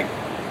made by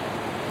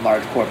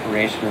large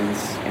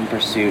corporations in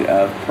pursuit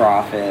of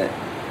profit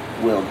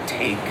will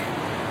take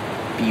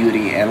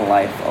beauty and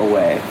life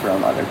away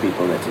from other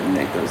people that didn't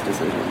make those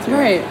decisions.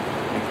 Right.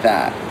 Like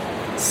that.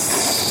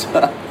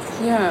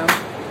 Sucks. Yeah.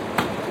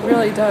 It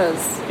really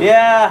does.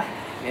 Yeah.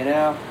 You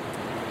know.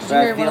 Did you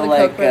hear one of the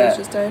Koch brothers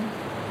just died?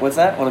 What's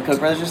that? What the Koch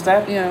brothers just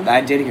said? Yeah. I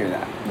did hear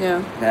that.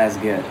 Yeah. That's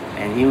good.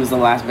 And he was the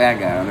last bad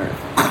guy on Earth.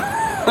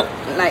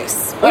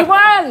 Nice. We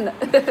won!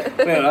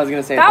 Wait, I was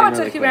gonna say. Power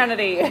really to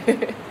humanity.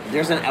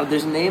 There's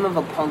a name of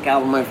a punk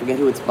album. I forget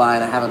who it's by,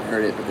 and I haven't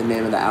heard it. But the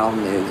name of the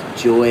album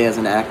is "Joy as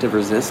an Act of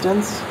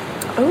Resistance."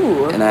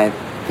 Ooh. And I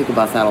think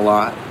about that a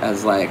lot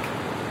as like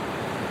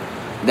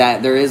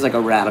that. There is like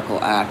a radical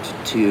act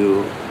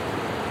to,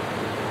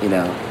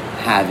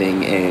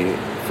 having a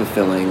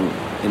fulfilling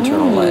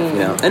internal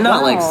life, and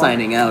not like Wow.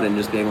 signing out and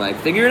just being like,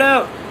 figure it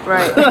out.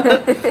 Right.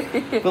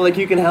 But like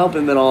you can help,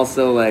 and then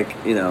also like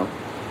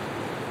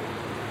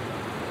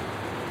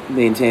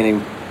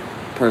maintaining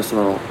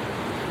personal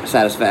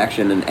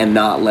satisfaction and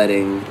not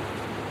letting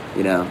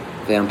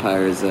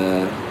vampires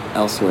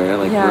elsewhere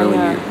like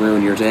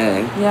ruin your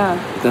day. Yeah.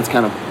 That's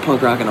kind of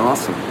punk rock and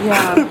awesome.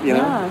 Yeah. You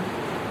know?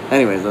 Yeah.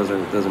 Anyways, those are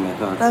my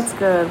thoughts. That's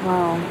good.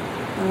 Wow.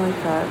 I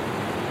like that.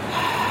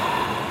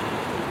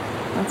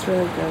 That's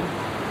really good.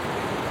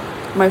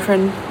 My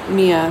friend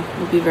Mia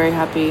would be very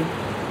happy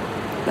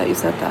that you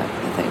said that,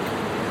 I think.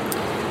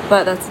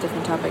 But that's a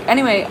different topic.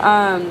 Anyway,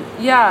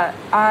 yeah,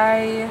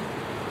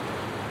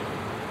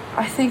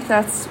 I think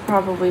that's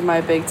probably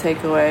my big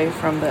takeaway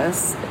from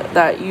this.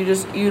 That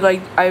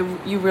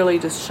you really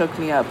just shook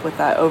me up with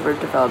that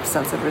overdeveloped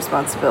sense of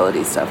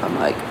responsibility stuff. I'm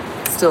like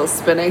still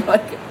spinning,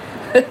 like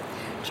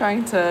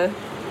trying to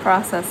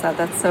process that.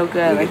 That's so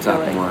good. We I can feel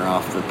talk like more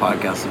off the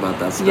podcast about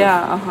that stuff.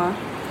 yeah,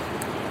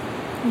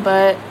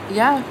 But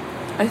yeah,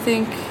 I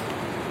think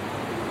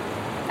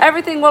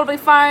everything will be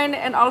fine,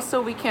 and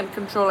also we can't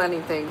control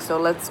anything, so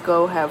let's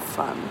go have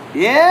fun.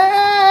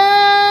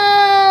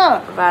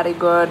 Yeah! Very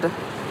good.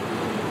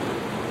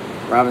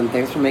 Robin,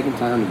 thanks for making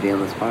time to be on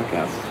this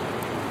podcast.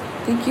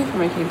 Thank you for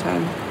making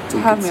time to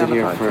We have could me sit on the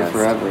here podcast, for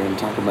forever and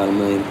talk about a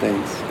million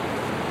things.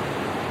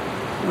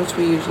 which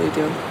we usually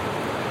do.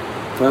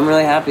 So I'm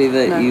really happy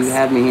that you Nice.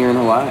 had me here in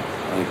Hawaii.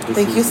 Like, this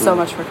Thank is you so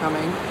much for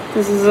coming.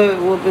 This is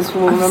we'll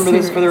I'm remember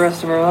this for the serious.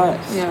 rest of our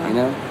lives.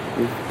 Yeah.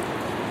 We've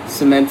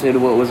cemented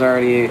what was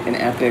already an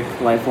epic,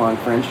 lifelong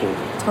friendship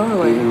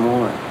Totally. even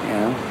more.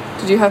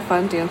 Did you have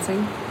fun dancing?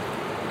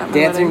 At my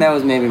Dancing, wedding? that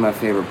was maybe my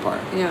favorite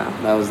part. Yeah.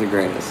 That was the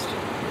greatest.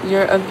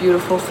 You're a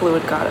beautiful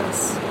fluid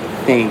goddess.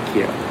 Thank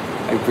you.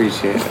 I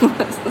appreciate it.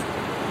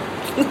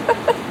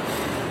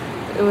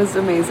 It was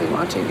amazing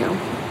watching you.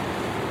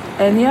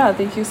 And yeah,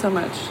 thank you so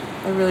much.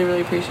 I really,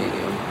 really appreciate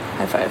you.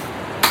 High five.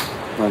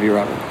 Love you,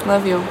 Robin.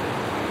 Love you.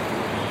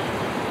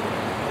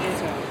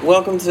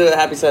 Welcome to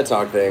Happy Sad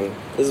Talk Thing.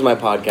 This is my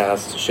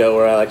podcast show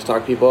where I like to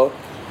talk to people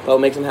about what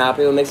makes them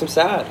happy, what makes them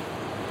sad.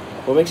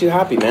 What makes you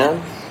happy,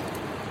 man?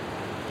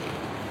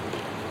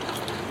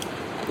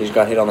 You just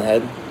got hit on the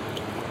head?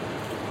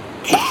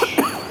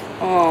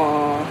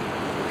 Aww.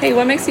 Hey,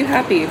 what makes you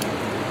happy?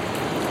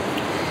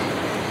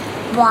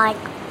 Like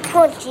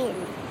punching.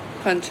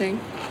 Punching.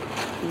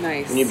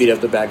 Nice. When you beat up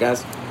the bad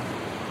guys?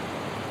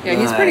 Yeah,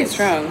 he's pretty Nice.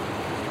 strong.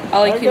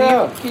 Ollie, There you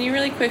go. can you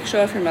really quick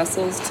show off your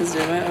muscles to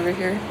zoom it over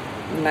here?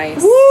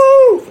 Nice.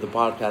 Woo! For the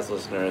podcast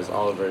listeners,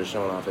 Oliver is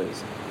showing off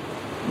his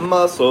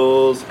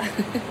muscles.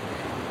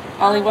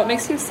 Ollie, what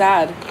makes you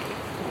sad?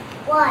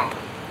 What?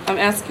 I'm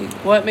asking,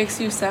 what makes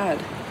you sad?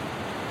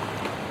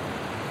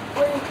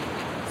 When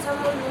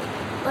someone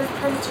was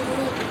punching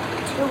me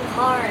too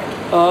hard.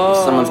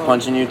 Oh. Someone's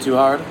punching you too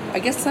hard? I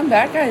guess some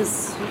bad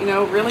guys,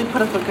 really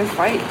put up a good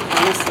fight,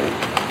 honestly.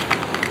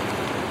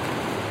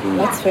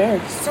 That's fair.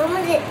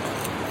 Someone did.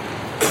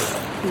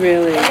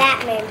 Really?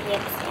 That made me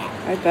upset.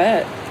 I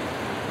bet.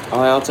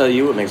 I'll tell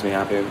you what makes me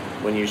happy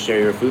when you share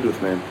your food with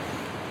me.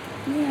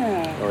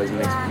 Yeah. It always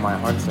makes my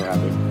heart so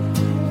happy.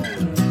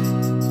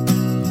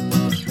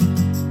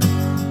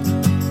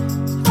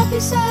 Happy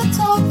sad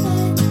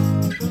talking.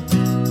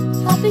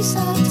 Happy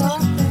sad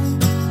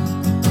talking.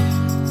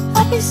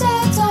 Happy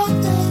sad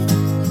talking.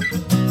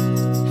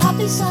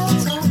 Happy sad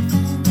talking.